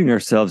 We're shooting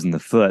ourselves in the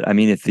foot. I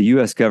mean, if the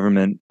US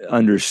government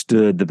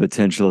understood the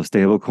potential of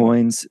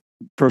stablecoins,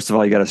 first of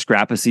all, you got to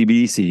scrap a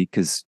CBDC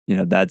because,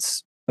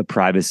 that's a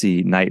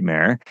privacy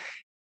nightmare.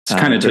 It's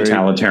kind of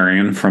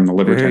totalitarian from the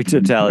libertarian.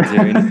 Very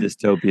totalitarian and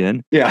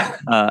dystopian. Yeah.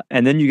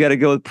 And then you got to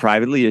go with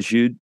privately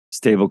issued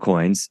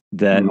stablecoins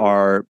that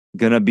are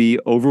going to be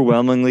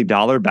overwhelmingly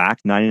dollar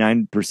backed.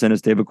 99%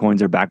 of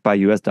stablecoins are backed by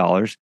US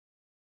dollars.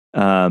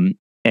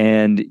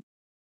 And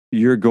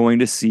you're going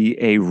to see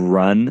a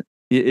run.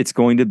 It's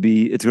going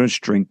to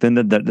strengthen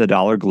the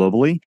dollar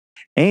globally,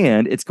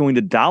 and it's going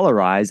to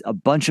dollarize a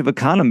bunch of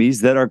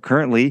economies that are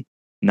currently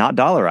not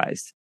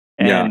dollarized.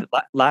 And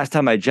last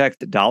time I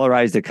checked,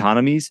 dollarized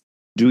economies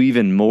do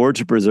even more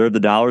to preserve the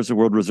dollar as a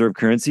world reserve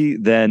currency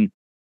than,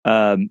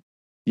 the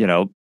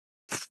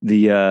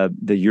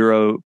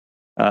euro,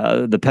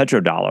 the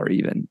petrodollar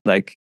even.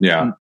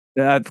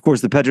 Of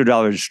course, the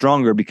petrodollar is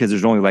stronger because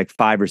there's only like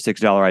 $5 or $6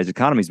 dollarized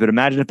economies. But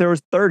imagine if there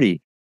was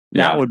 30,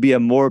 that would be a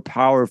more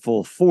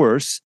powerful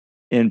force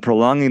in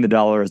prolonging the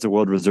dollar as a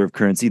world reserve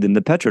currency than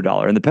the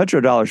petrodollar. And the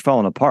petrodollar is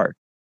falling apart.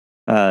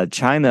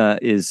 China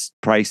is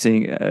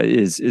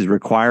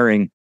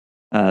requiring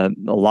a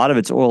lot of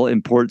its oil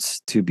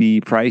imports to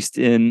be priced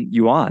in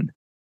yuan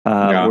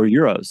or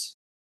euros.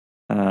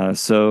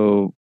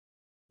 So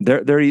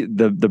the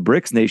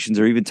BRICS nations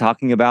are even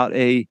talking about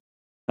a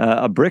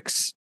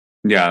BRICS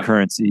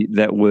currency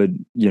that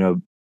would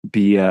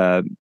be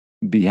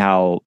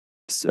how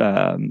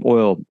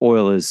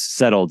oil is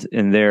settled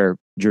in their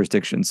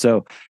jurisdiction.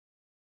 So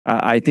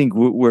I think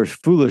we're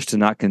foolish to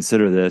not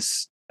consider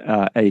this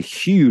a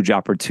huge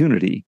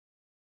opportunity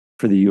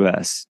for the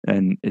U.S.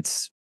 and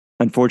it's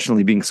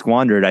unfortunately being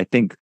squandered. I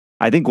think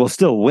we'll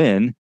still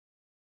win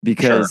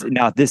because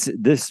now if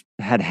this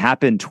had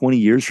happened 20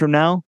 years from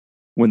now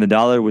when the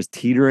dollar was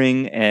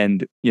teetering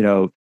and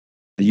the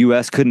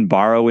U.S. couldn't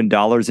borrow in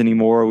dollars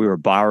anymore. We were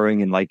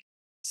borrowing in like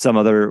some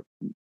other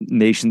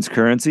nation's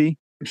currency.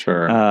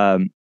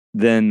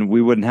 Then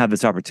we wouldn't have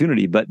this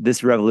opportunity. But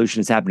this revolution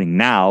is happening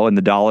now, and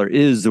the dollar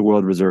is the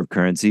world reserve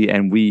currency,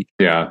 and we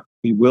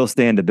will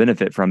stand to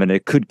benefit from it.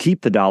 It could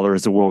keep the dollar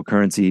as a world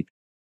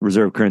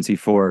reserve currency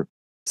for,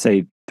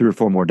 say, 3 or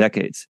 4 more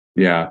decades.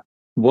 Yeah.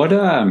 What?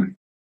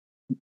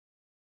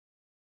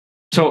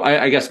 So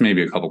I guess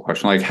maybe a couple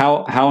questions. Like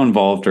how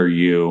involved are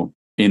you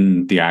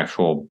in the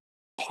actual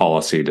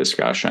policy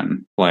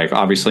discussion? Like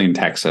obviously in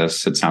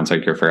Texas, it sounds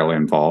like you're fairly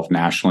involved.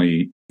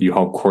 Nationally, you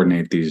help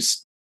coordinate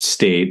these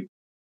state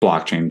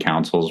blockchain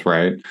councils,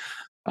 right?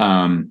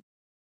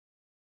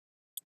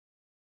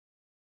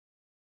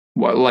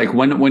 Like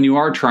when you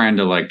are trying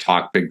to like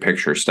talk big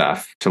picture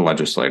stuff to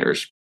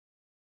legislators,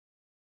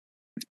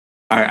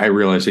 I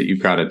realize that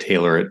you've got to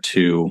tailor it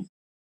to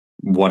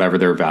whatever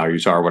their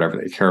values are, whatever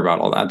they care about,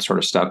 all that sort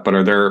of stuff. But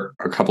are there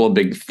a couple of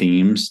big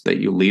themes that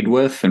you lead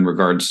with in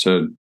regards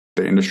to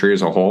the industry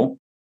as a whole?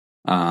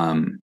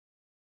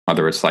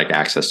 Whether it's like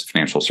access to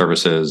financial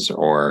services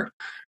or,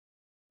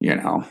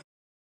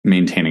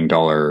 maintaining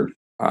dollar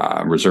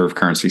reserve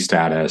currency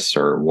status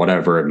or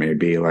whatever it may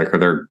be. Like, are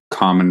there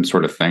common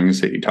sort of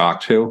things that you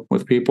talk to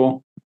with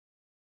people?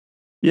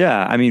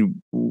 Yeah, I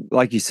mean,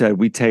 like you said,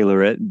 we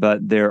tailor it,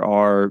 but there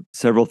are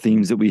several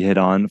themes that we hit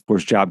on. Of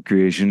course, job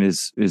creation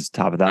is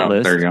top of that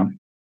list. There you go.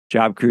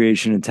 Job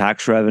creation and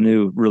tax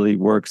revenue really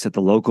works at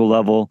the local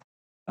level.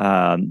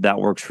 That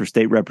works for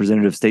state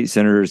representatives, state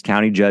senators,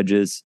 county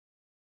judges,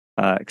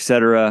 et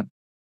cetera.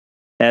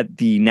 At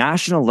the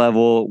national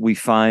level, we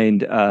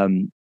find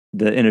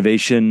the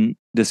innovation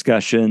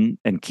discussion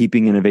and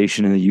keeping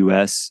innovation in the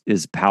U.S.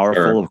 is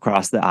powerful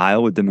across the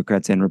aisle with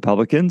Democrats and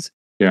Republicans.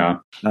 Yeah.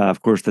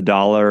 Of course, the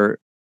dollar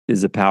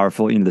is a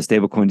powerful, the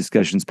stablecoin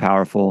discussion is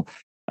powerful.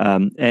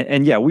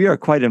 And yeah, we are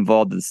quite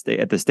involved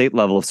at the state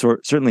level.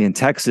 Certainly in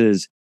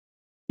Texas,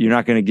 you're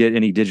not going to get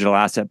any digital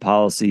asset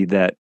policy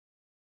that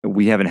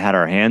we haven't had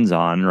our hands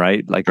on,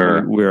 right? Like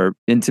we're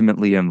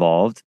intimately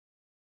involved.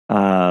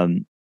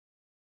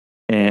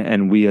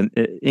 And we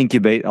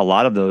incubate a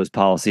lot of those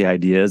policy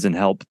ideas and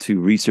help to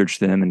research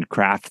them and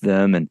craft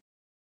them and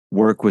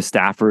work with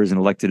staffers and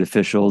elected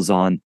officials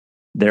on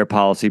their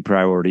policy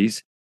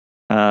priorities.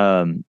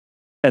 And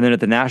then at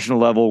the national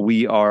level,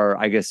 we are,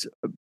 I guess,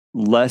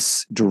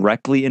 less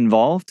directly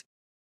involved,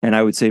 and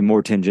I would say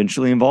more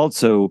tangentially involved.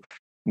 So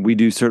we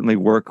do certainly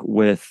work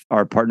with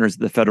our partners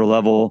at the federal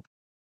level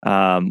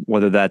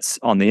whether that's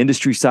on the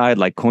industry side,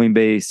 like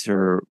Coinbase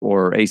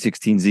or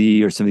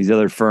A16Z or some of these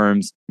other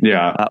firms,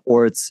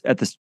 or it's at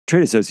the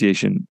trade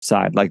association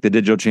side, like the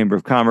Digital Chamber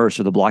of Commerce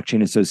or the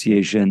Blockchain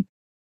Association.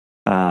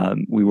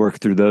 We work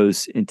through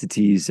those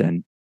entities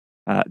and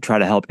try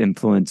to help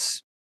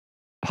influence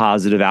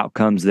positive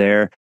outcomes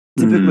there.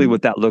 Typically,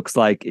 what that looks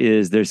like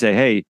is they say,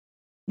 hey,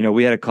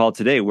 we had a call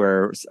today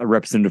where a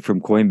representative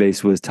from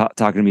Coinbase was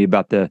talking to me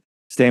about the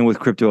Staying with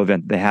Crypto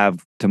event they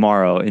have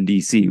tomorrow in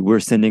DC. We're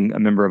sending a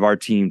member of our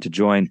team to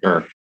join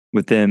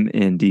with them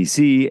in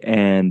DC.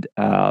 And,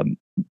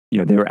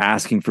 they were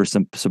asking for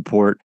some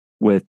support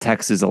with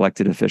Texas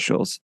elected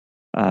officials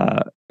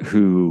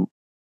who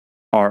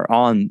are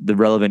on the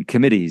relevant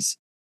committees.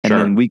 And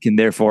then we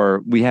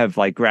have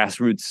like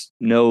grassroots,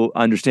 no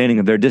understanding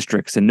of their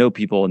districts and know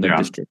people in their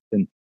district.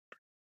 And,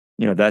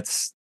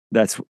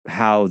 that's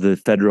how the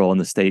federal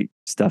and the state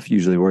stuff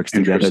usually works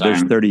together.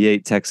 There's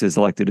 38 Texas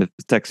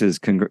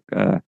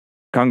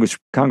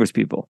Congress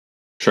people.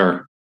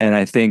 Sure. And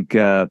I think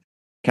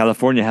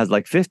California has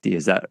like 50.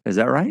 Is that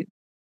right?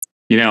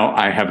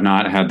 I have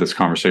not had this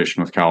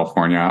conversation with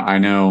California. I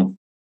know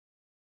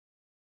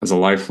as a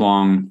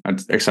lifelong,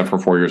 except for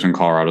 4 years in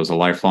Colorado, as a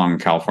lifelong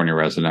California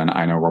resident,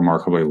 I know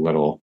remarkably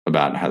little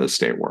about how the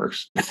state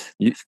works.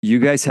 You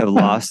guys have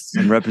lost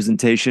some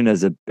representation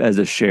as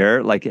a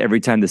share. Like every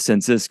time the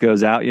census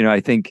goes out,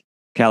 I think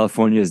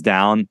California is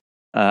down.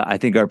 I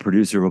think our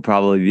producer will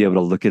probably be able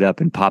to look it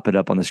up and pop it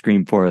up on the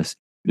screen for us.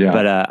 Yeah.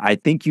 But I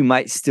think you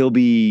might still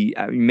be.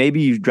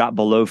 Maybe you dropped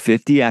below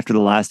 50 after the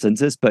last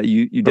census, but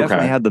you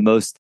definitely have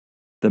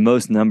the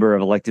most number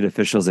of elected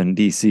officials in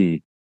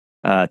DC.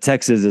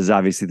 Texas is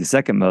obviously the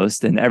second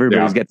most, and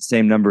everybody's got the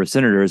same number of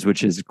senators,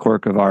 which is a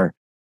quirk of our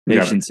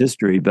nation's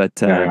history. But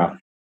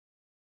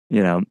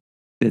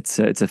it's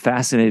a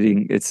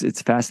fascinating.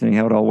 It's fascinating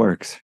how it all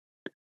works.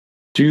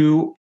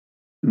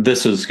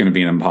 This is going to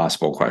be an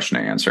impossible question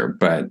to answer,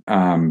 but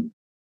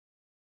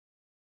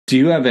do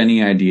you have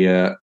any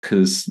idea?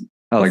 Because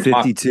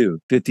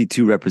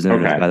 52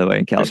 representatives, by the way,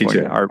 in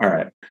California.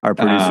 Our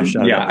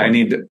producer. I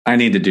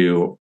need to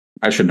do.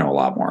 I should know a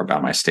lot more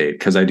about my state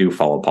because I do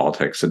follow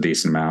politics a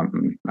decent amount,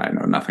 and I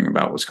know nothing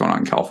about what's going on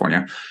in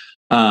California.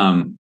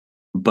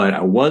 But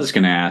I was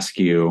going to ask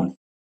you,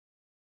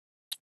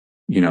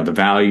 the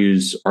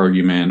values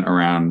argument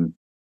around,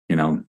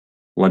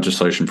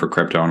 legislation for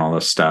crypto and all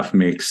this stuff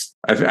makes.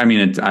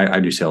 I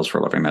do sales for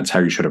a living. That's how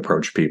you should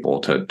approach people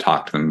to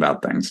talk to them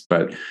about things.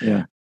 But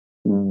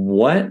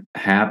what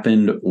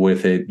happened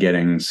with it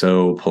getting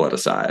so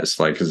politicized?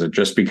 Like, is it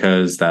just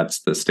because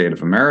that's the state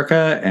of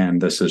America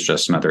and this is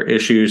just another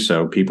issue,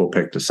 so people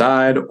picked a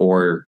side?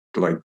 Or,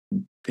 like,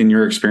 in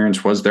your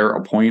experience, was there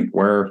a point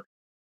where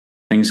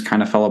things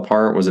kind of fell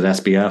apart? Was it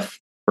SBF,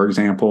 for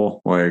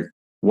example? Like,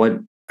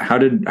 how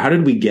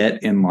did we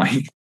get in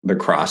like the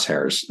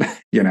crosshairs?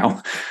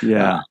 Yeah.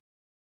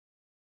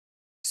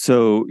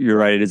 So you're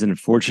right. It is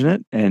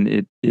unfortunate and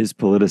it is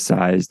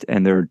politicized.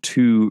 And there are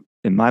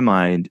in my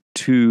mind,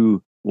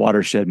 two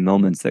watershed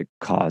moments that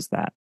caused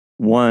that.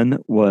 One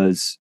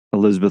was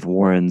Elizabeth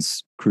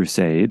Warren's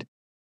crusade,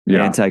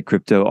 the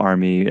anti-crypto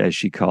army, as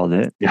she called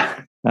it.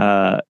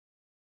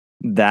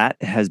 That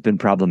has been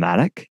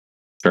problematic.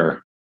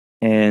 Sure.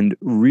 And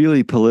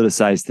really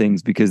politicized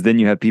things, because then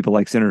you have people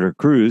like Senator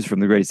Cruz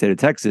from the great state of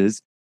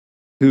Texas,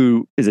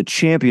 who is a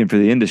champion for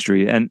the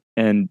industry and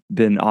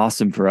been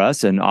awesome for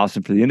us and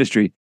awesome for the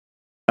industry.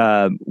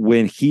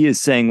 When he is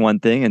saying one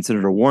thing and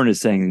Senator Warren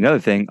is saying another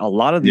thing, a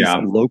lot of these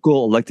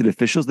local elected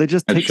officials, they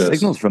just take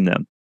signals from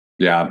them.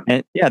 Yeah.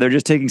 And they're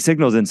just taking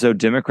signals. And so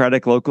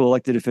Democratic local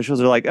elected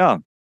officials are like, oh,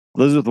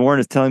 Elizabeth Warren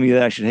is telling me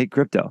that I should hate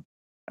crypto.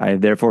 I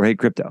therefore hate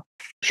crypto.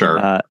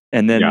 Sure.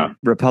 And then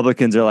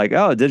Republicans are like,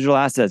 oh, digital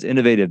assets,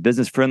 innovative,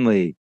 business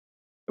friendly.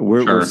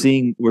 We're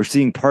seeing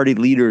party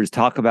leaders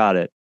talk about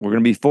it. We're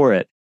going to be for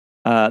it.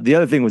 The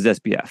other thing was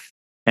SBF.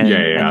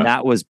 And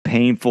that was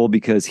painful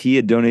because he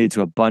had donated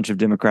to a bunch of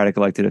Democratic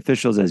elected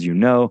officials, as you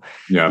know.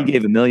 Yeah. He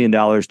gave $1 million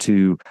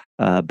to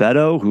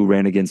Beto, who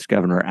ran against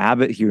Governor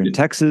Abbott here in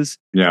Texas.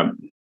 Yeah.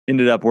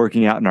 Ended up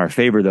working out in our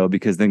favor, though,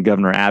 because then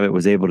Governor Abbott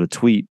was able to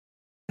tweet,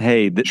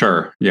 hey, it's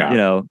not,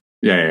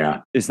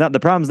 the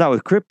problem's not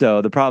with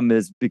crypto. The problem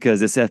is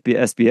because this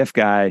SBF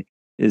guy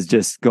is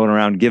just going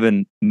around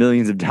giving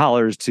millions of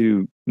dollars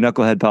to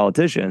knucklehead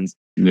politicians.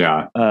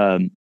 Yeah.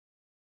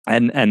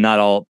 And not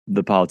all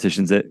the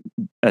politicians that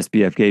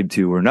SBF gave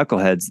to were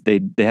knuckleheads. They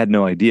had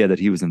no idea that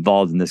he was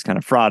involved in this kind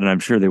of fraud, and I'm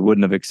sure they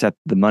wouldn't have accepted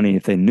the money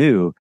if they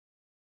knew.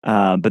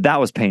 But that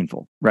was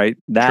painful, right?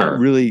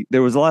 Really,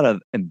 there was a lot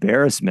of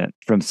embarrassment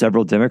from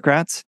several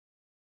Democrats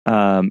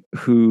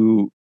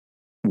who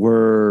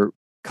were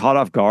caught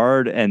off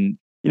guard and,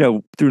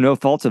 through no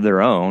fault of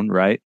their own,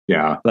 right?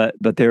 Yeah. But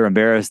they were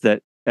embarrassed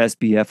that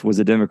SBF was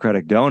a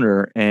Democratic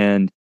donor,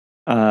 and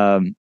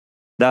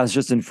that was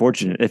just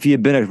unfortunate. If he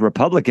had been a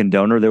Republican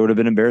donor, there would have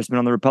been embarrassment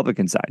on the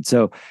Republican side.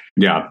 So,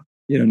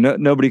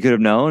 nobody could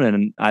have known,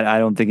 and I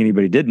don't think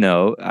anybody did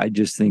know. I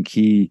just think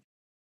it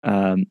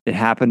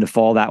happened to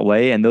fall that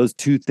way, and those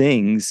two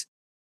things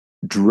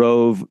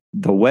drove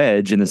the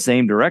wedge in the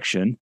same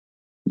direction.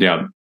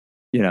 Yeah.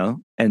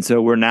 And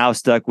so we're now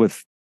stuck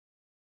with,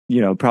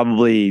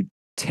 probably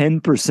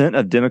 10%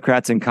 of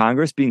Democrats in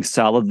Congress being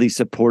solidly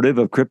supportive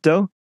of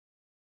crypto,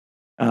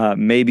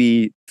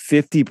 maybe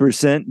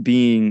 50%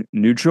 being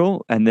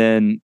neutral, and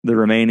then the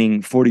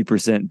remaining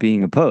 40%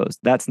 being opposed.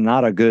 That's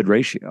not a good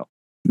ratio.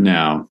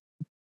 No.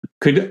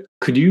 Could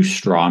you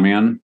straw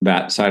man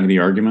that side of the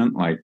argument?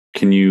 Like,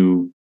 can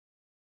you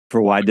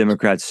for why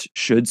Democrats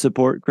should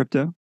support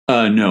crypto?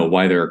 No,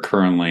 why they're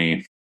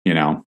currently,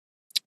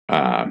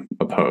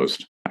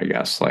 opposed, I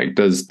guess. Like,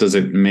 does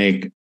it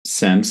make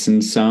sense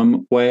in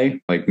some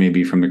way? Like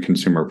maybe from the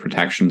consumer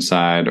protection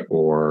side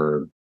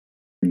or,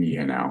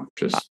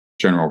 just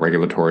general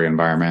regulatory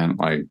environment?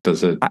 Like,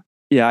 does it?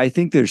 I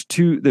think there's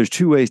two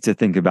ways to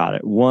think about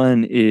it.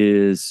 One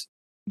is,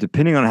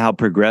 depending on how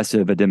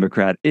progressive a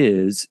Democrat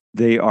is,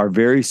 they are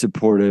very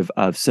supportive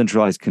of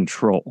centralized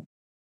control,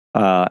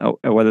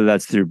 whether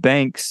that's through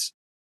banks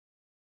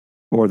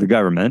or the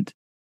government.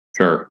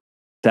 Sure.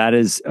 That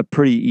is a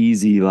pretty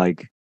easy,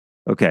 like,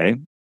 okay.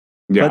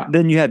 Yeah. But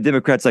then you have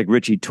Democrats like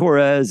Richie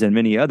Torres and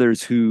many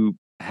others who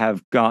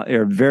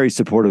are very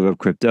supportive of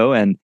crypto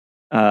and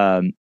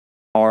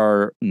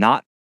are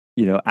not,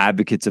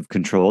 advocates of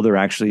control. They're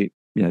actually,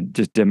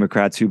 just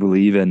Democrats who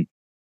believe in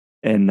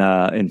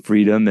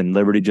freedom and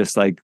liberty, just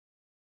like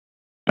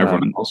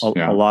everyone else.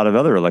 A lot of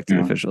other elected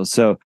officials.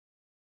 So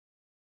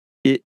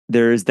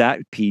there is that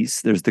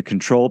piece. There's the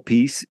control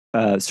piece.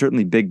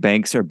 Certainly, big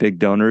banks are big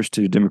donors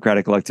to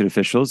Democratic elected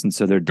officials, and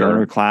so their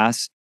donor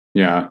class,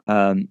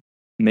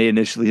 may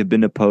initially have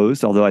been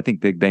opposed. Although I think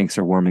big banks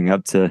are warming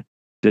up to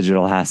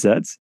digital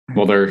assets.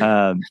 Well,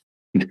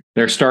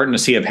 they're starting to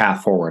see a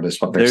path forward, is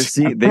what they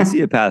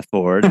see a path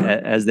forward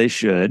as they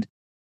should,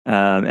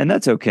 and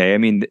that's okay. I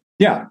mean,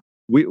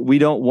 we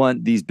don't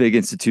want these big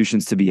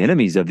institutions to be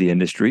enemies of the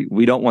industry.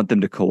 We don't want them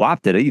to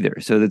co-opt it either.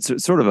 So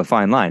that's sort of a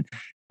fine line.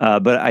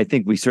 But I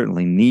think we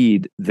certainly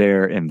need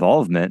their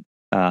involvement.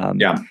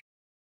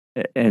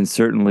 And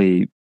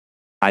certainly,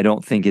 I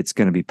don't think it's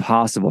going to be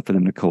possible for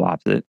them to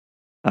co-opt it,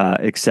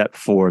 except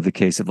for the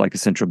case of like a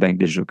central bank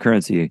digital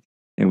currency,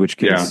 in which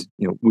case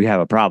we have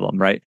a problem,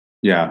 right?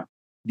 Yeah.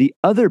 The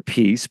other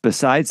piece,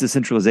 besides the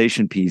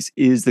centralization piece,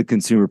 is the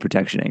consumer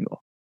protection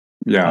angle.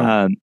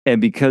 Yeah. And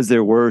because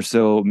there were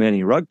so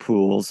many rug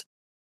pulls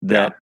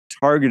that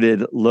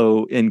targeted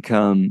low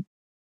income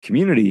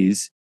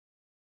communities,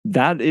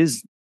 that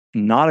is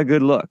not a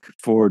good look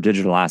for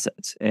digital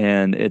assets.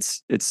 And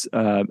it's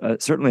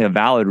certainly a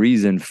valid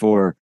reason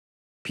for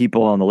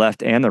people on the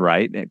left and the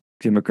right,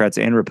 Democrats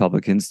and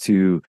Republicans,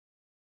 to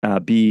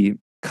be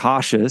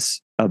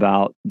cautious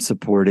about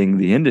supporting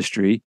the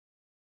industry.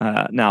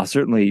 Now,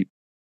 certainly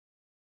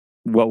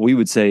what we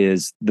would say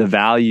is the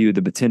value,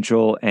 the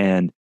potential,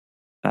 and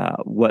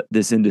what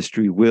this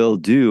industry will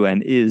do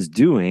and is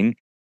doing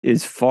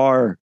is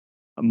far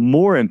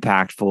more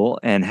impactful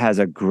and has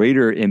a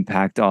greater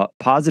impact,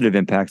 positive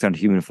impact on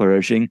human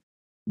flourishing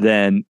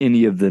than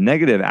any of the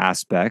negative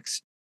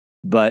aspects,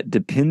 but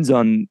depends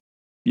on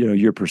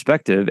your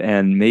perspective.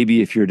 And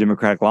maybe if you're a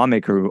Democratic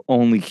lawmaker who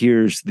only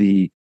hears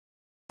the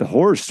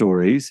horror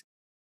stories,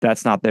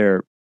 that's not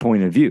their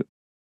point of view.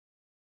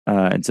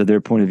 And so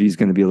their point of view is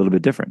going to be a little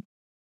bit different.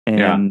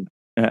 And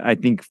I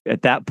think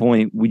at that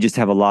point, we just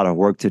have a lot of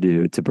work to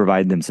do to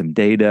provide them some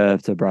data,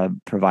 to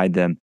provide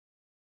them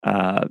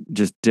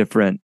just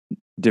different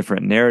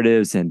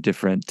narratives and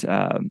different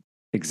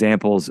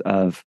examples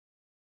of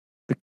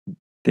the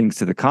things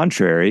to the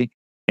contrary.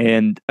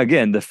 And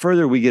again, the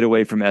further we get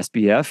away from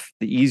SBF,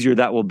 the easier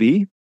that will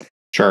be.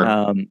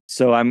 Sure.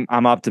 So I'm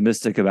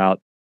optimistic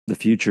about the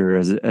future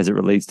as it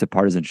relates to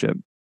partisanship.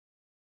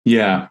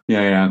 Yeah.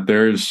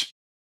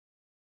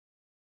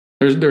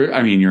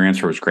 I mean, your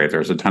answer was great.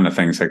 There's a ton of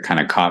things that kind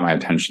of caught my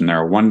attention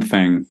there. One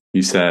thing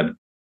you said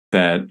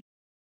that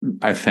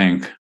I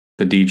think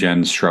the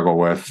degens struggle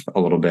with a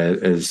little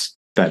bit is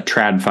that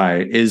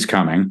TradFi is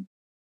coming.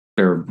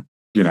 They're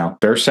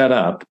set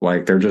up,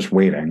 like they're just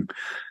waiting.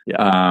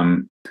 Yeah.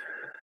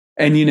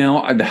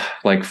 And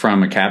like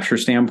from a capture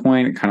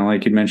standpoint, kind of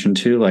like you mentioned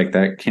too, like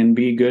that can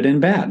be good and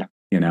bad.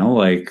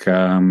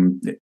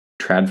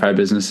 TradFi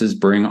businesses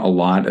bring a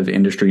lot of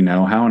industry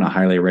know-how in a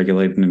highly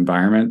regulated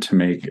environment to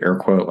make, air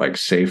quote, like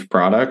safe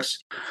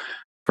products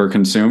for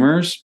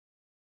consumers.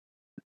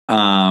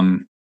 But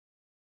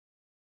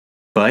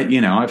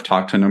I've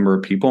talked to a number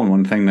of people, and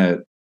one thing that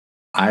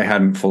I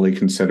hadn't fully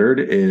considered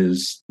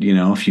is,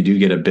 if you do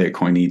get a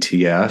Bitcoin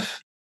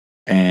ETF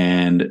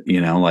and,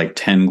 like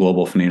 10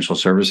 global financial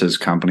services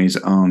companies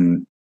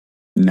own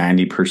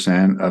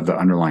 90% of the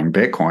underlying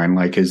Bitcoin,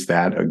 like, is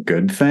that a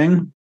good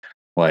thing?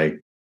 Like,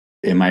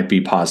 it might be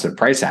positive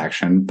price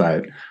action,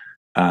 but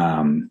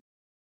I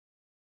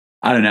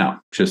don't know.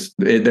 Just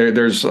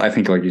there's, I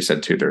think, like you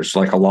said too, there's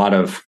like a lot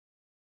of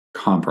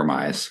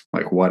compromise.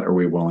 Like, what are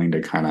we willing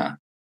to kind of,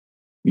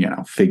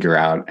 figure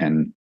out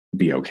and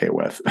be okay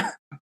with?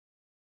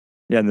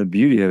 Yeah, and the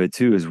beauty of it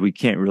too is we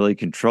can't really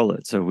control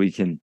it. So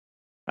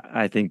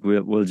I think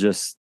we'll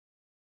just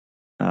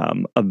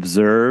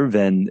observe,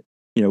 and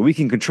we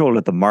can control it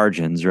at the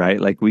margins,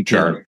 right? Like we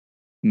can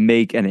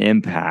make an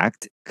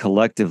impact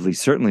collectively.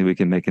 Certainly, we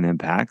can make an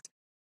impact.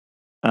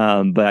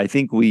 But I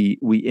think we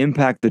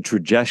impact the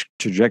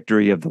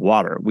trajectory of the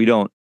water. We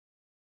don't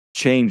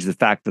change the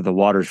fact that the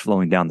water is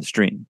flowing down the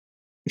stream.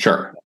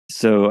 Sure.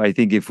 So I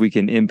think if we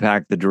can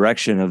impact the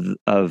direction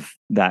of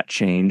that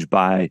change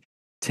by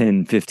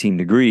 10, 15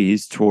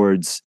 degrees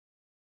towards,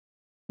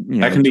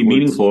 that can be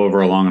meaningful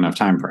over a long enough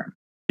time frame.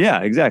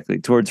 Yeah, exactly.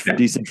 Towards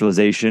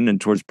decentralization and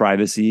towards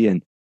privacy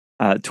and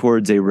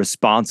towards a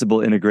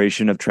responsible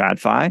integration of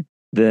TradFi,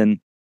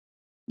 then,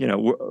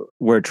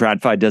 where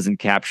TradFi doesn't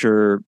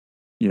capture,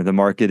 the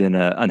market in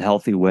an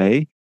unhealthy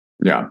way.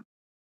 Yeah.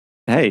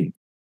 Hey,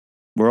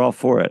 we're all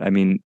for it. I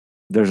mean,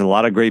 there's a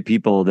lot of great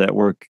people that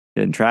work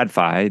in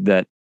TradFi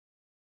that,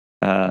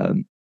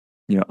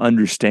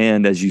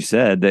 understand, as you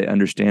said, they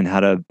understand how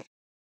to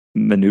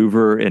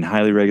maneuver in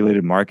highly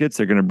regulated markets.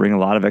 They're going to bring a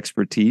lot of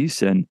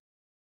expertise, and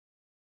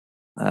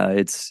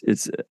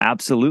it's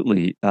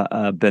absolutely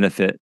a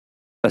benefit,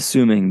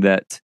 assuming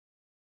that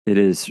it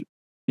is,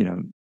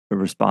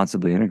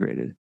 responsibly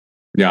integrated.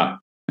 Yeah.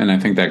 And I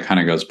think that kind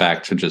of goes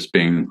back to just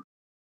being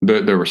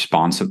the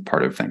responsive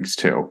part of things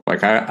too.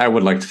 Like I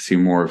would like to see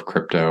more of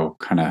crypto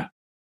kind of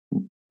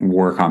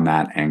work on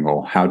that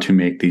angle, how to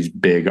make these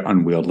big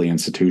unwieldy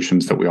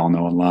institutions that we all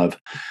know and love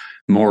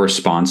more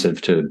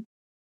responsive to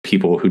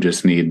people who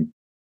just need,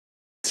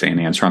 say, an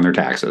answer on their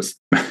taxes,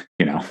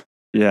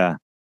 Yeah.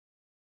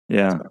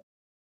 Yeah.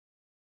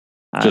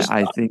 So,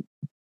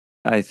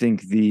 I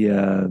think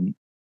the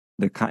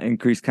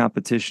increased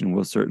competition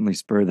will certainly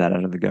spur that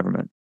out of the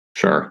government.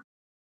 Sure.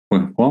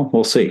 Well,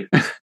 we'll see.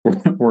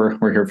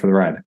 we're here for the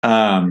ride.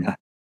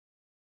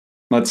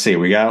 Let's see.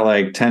 We got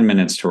like 10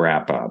 minutes to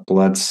wrap up.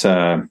 Let's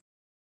kind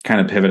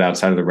of pivot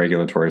outside of the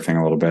regulatory thing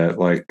a little bit.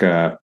 Like,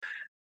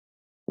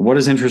 what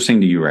is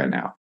interesting to you right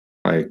now?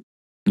 Like,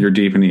 you're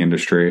deep in the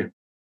industry.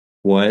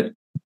 What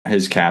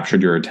has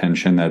captured your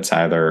attention that's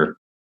either,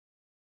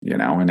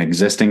 an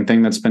existing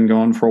thing that's been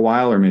going for a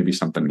while or maybe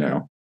something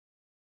new?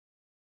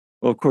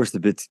 Well, of course, the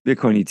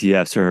Bitcoin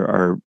ETFs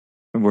are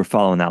we're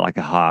following that like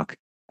a hawk.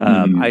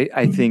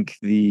 I think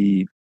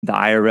the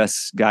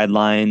IRS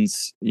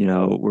guidelines,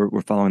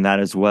 we're following that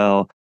as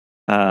well.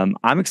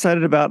 I'm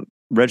excited about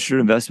registered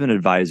investment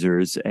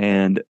advisors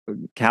and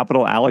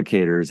capital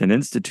allocators and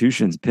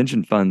institutions,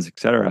 pension funds, et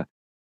cetera,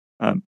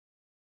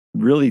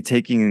 really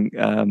taking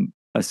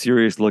a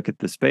serious look at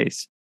the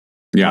space.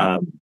 Yeah.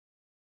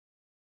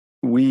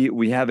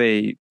 We have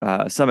a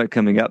summit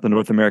coming up, the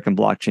North American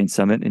Blockchain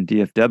Summit in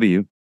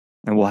DFW,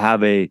 and we'll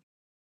have a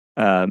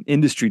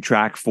industry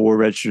track for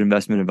registered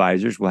investment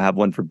advisors. We'll have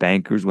one for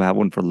bankers. We'll have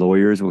one for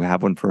lawyers. We'll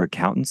have one for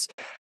accountants.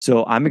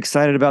 So I'm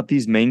excited about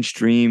these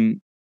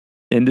mainstream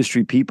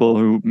industry people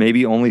who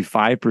maybe only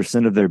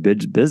 5% of their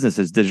business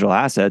is digital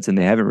assets, and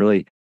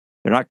they're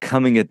not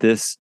coming at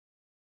this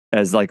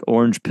as like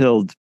orange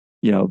pilled,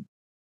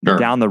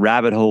 down the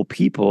rabbit hole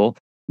people.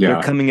 Yeah.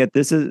 They're coming at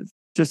this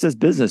just as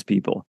business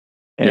people.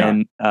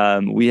 And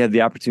we have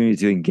the opportunity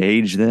to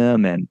engage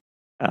them and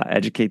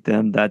educate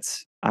them.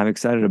 I'm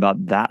excited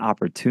about that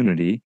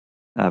opportunity.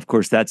 Of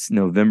course, that's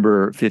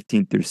November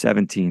 15th through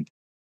 17th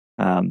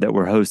that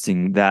we're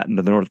hosting that in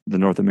the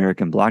North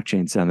American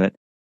Blockchain Summit.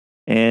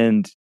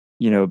 And,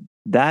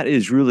 that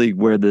is really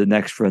where the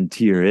next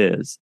frontier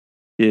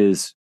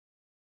is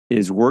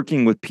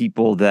working with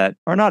people that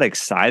are not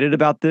excited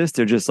about this.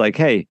 They're just like,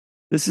 hey,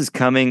 this is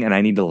coming and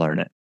I need to learn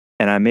it.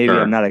 And I'm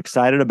not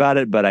excited about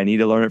it, but I need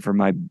to learn it for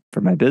my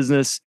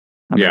business.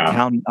 I'm an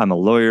accountant, I'm a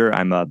lawyer,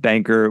 I'm a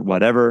banker,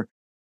 whatever.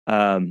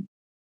 And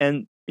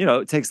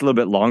it takes a little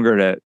bit longer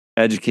to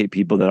educate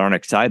people that aren't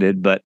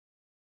excited, but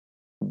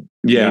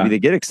maybe they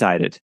get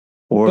excited.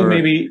 Or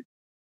maybe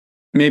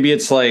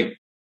it's like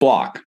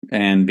Block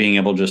and being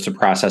able just to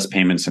process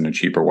payments in a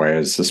cheaper way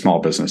as a small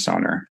business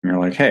owner. And you're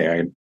like, hey,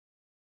 I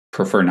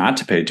prefer not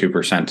to pay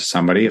 2% to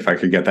somebody. If I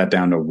could get that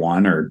down to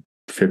 1 or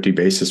 50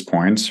 basis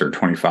points or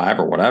 25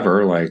 or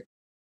whatever, like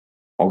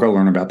I'll go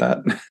learn about that.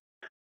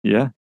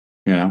 Yeah.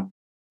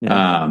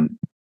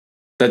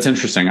 That's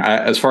interesting.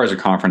 As far as a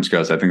conference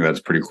goes, I think that's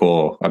pretty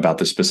cool about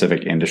the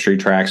specific industry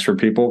tracks for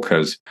people,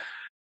 because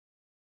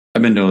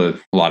I've been to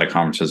a lot of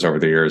conferences over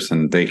the years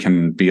and they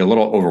can be a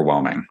little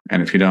overwhelming.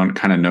 And if you don't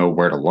kind of know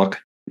where to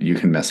look, you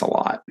can miss a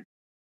lot.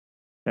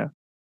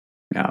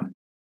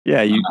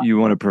 Yeah. You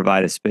want to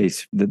provide a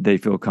space that they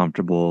feel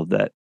comfortable,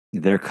 that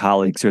their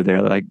colleagues are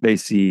there. Like they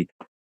see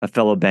a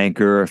fellow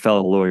banker or a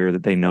fellow lawyer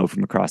that they know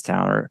from across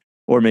town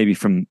or maybe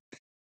from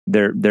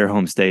their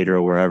home state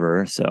or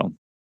wherever. So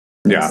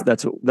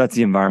that's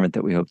the environment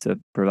that we hope to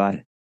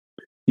provide.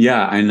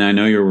 Yeah. And I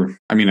know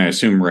I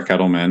assume Rick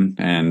Edelman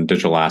and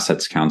Digital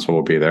Assets Council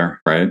will be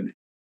there, right?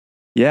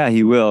 Yeah,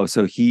 he will.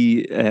 So Rick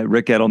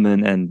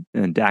Edelman and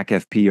DAC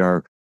FP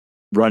are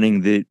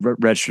running the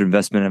registered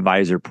investment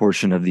advisor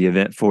portion of the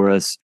event for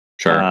us.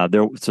 Sure.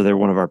 They're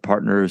one of our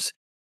partners,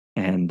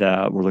 and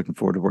we're looking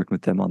forward to working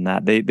with them on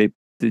that. They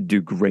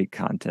do great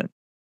content.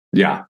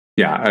 Yeah.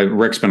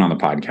 Rick's been on the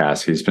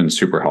podcast. He's been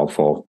super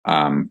helpful,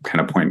 kind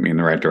of pointing me in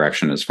the right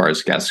direction as far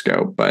as guests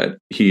go. But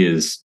he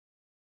is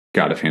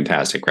got a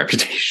fantastic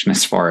reputation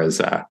as far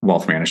as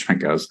wealth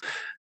management goes.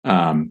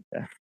 Yeah.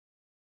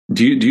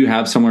 Do you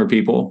have similar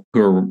people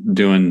who are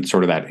doing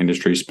sort of that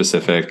industry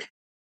specific,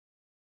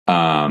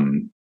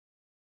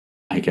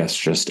 I guess,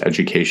 just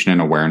education and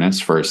awareness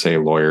for, say,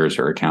 lawyers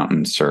or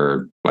accountants,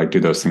 or like, do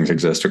those things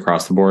exist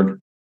across the board?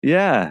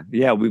 Yeah.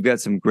 We've got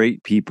some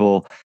great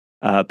people,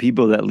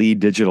 people that lead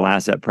digital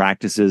asset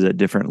practices at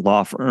different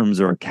law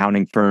firms or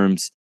accounting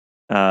firms.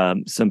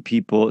 Some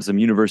people, some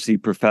university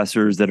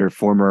professors that are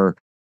former,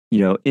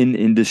 in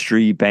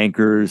industry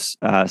bankers,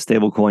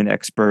 stablecoin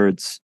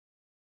experts.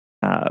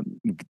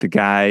 The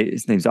guy,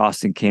 his name's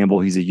Austin Campbell.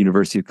 He's a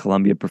University of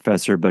Columbia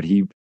professor, but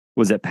he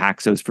was at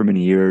Paxos for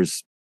many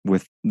years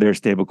with their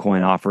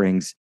stablecoin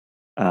offerings.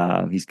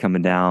 He's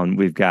coming down.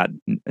 We've got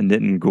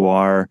Nitin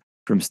Gawar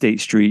from State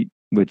Street,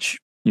 which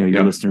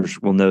your listeners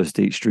will know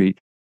State Street.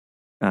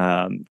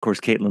 Of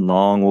course, Caitlin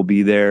Long will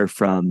be there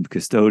from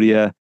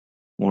Custodia.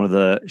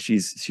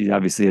 She's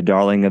obviously a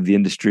darling of the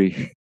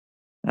industry.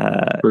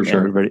 For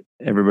sure.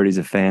 Everybody's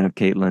a fan of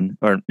Caitlin,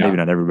 or maybe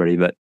not everybody,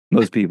 but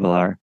most people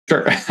are.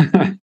 Sure.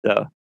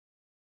 So,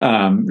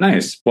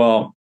 nice.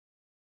 Well,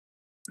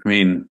 I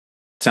mean,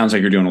 sounds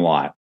like you're doing a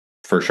lot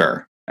for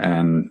sure.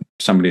 And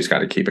somebody's got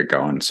to keep it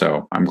going.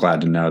 So I'm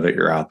glad to know that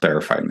you're out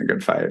there fighting the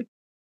good fight.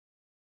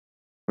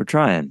 We're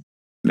trying.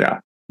 Yeah.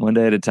 One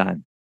day at a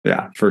time.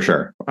 Yeah, for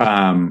sure.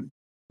 Well,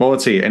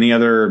 let's see. Any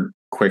other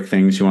quick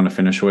things you want to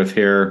finish with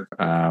here?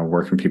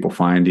 Where can people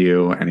find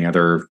you? Any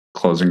other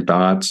closing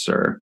thoughts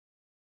or?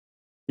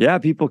 Yeah,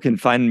 people can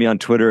find me on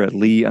Twitter at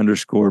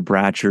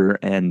Lee_Bratcher.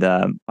 And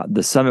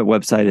the summit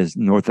website is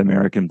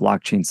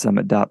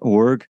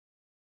NorthAmericanBlockchainSummit.org.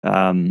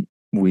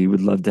 We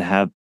would love to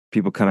have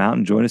people come out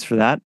and join us for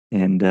that.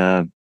 And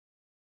I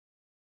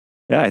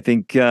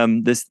think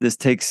this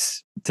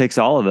takes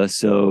all of us.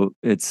 So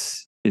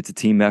it's a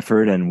team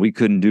effort, and we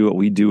couldn't do what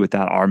we do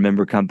without our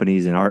member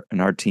companies and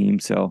our team.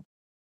 So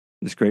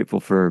I'm just grateful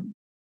for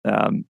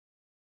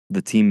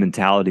the team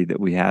mentality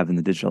that we have in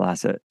the digital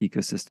asset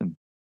ecosystem.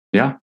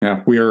 Yeah.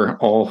 We are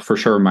all for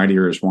sure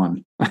mightier as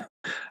one.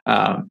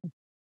 But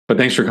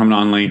thanks for coming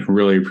on, Lee.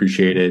 Really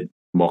appreciate it.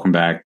 Welcome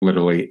back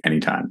literally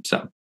anytime.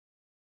 So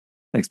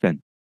thanks,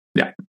 Ben.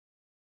 Yeah.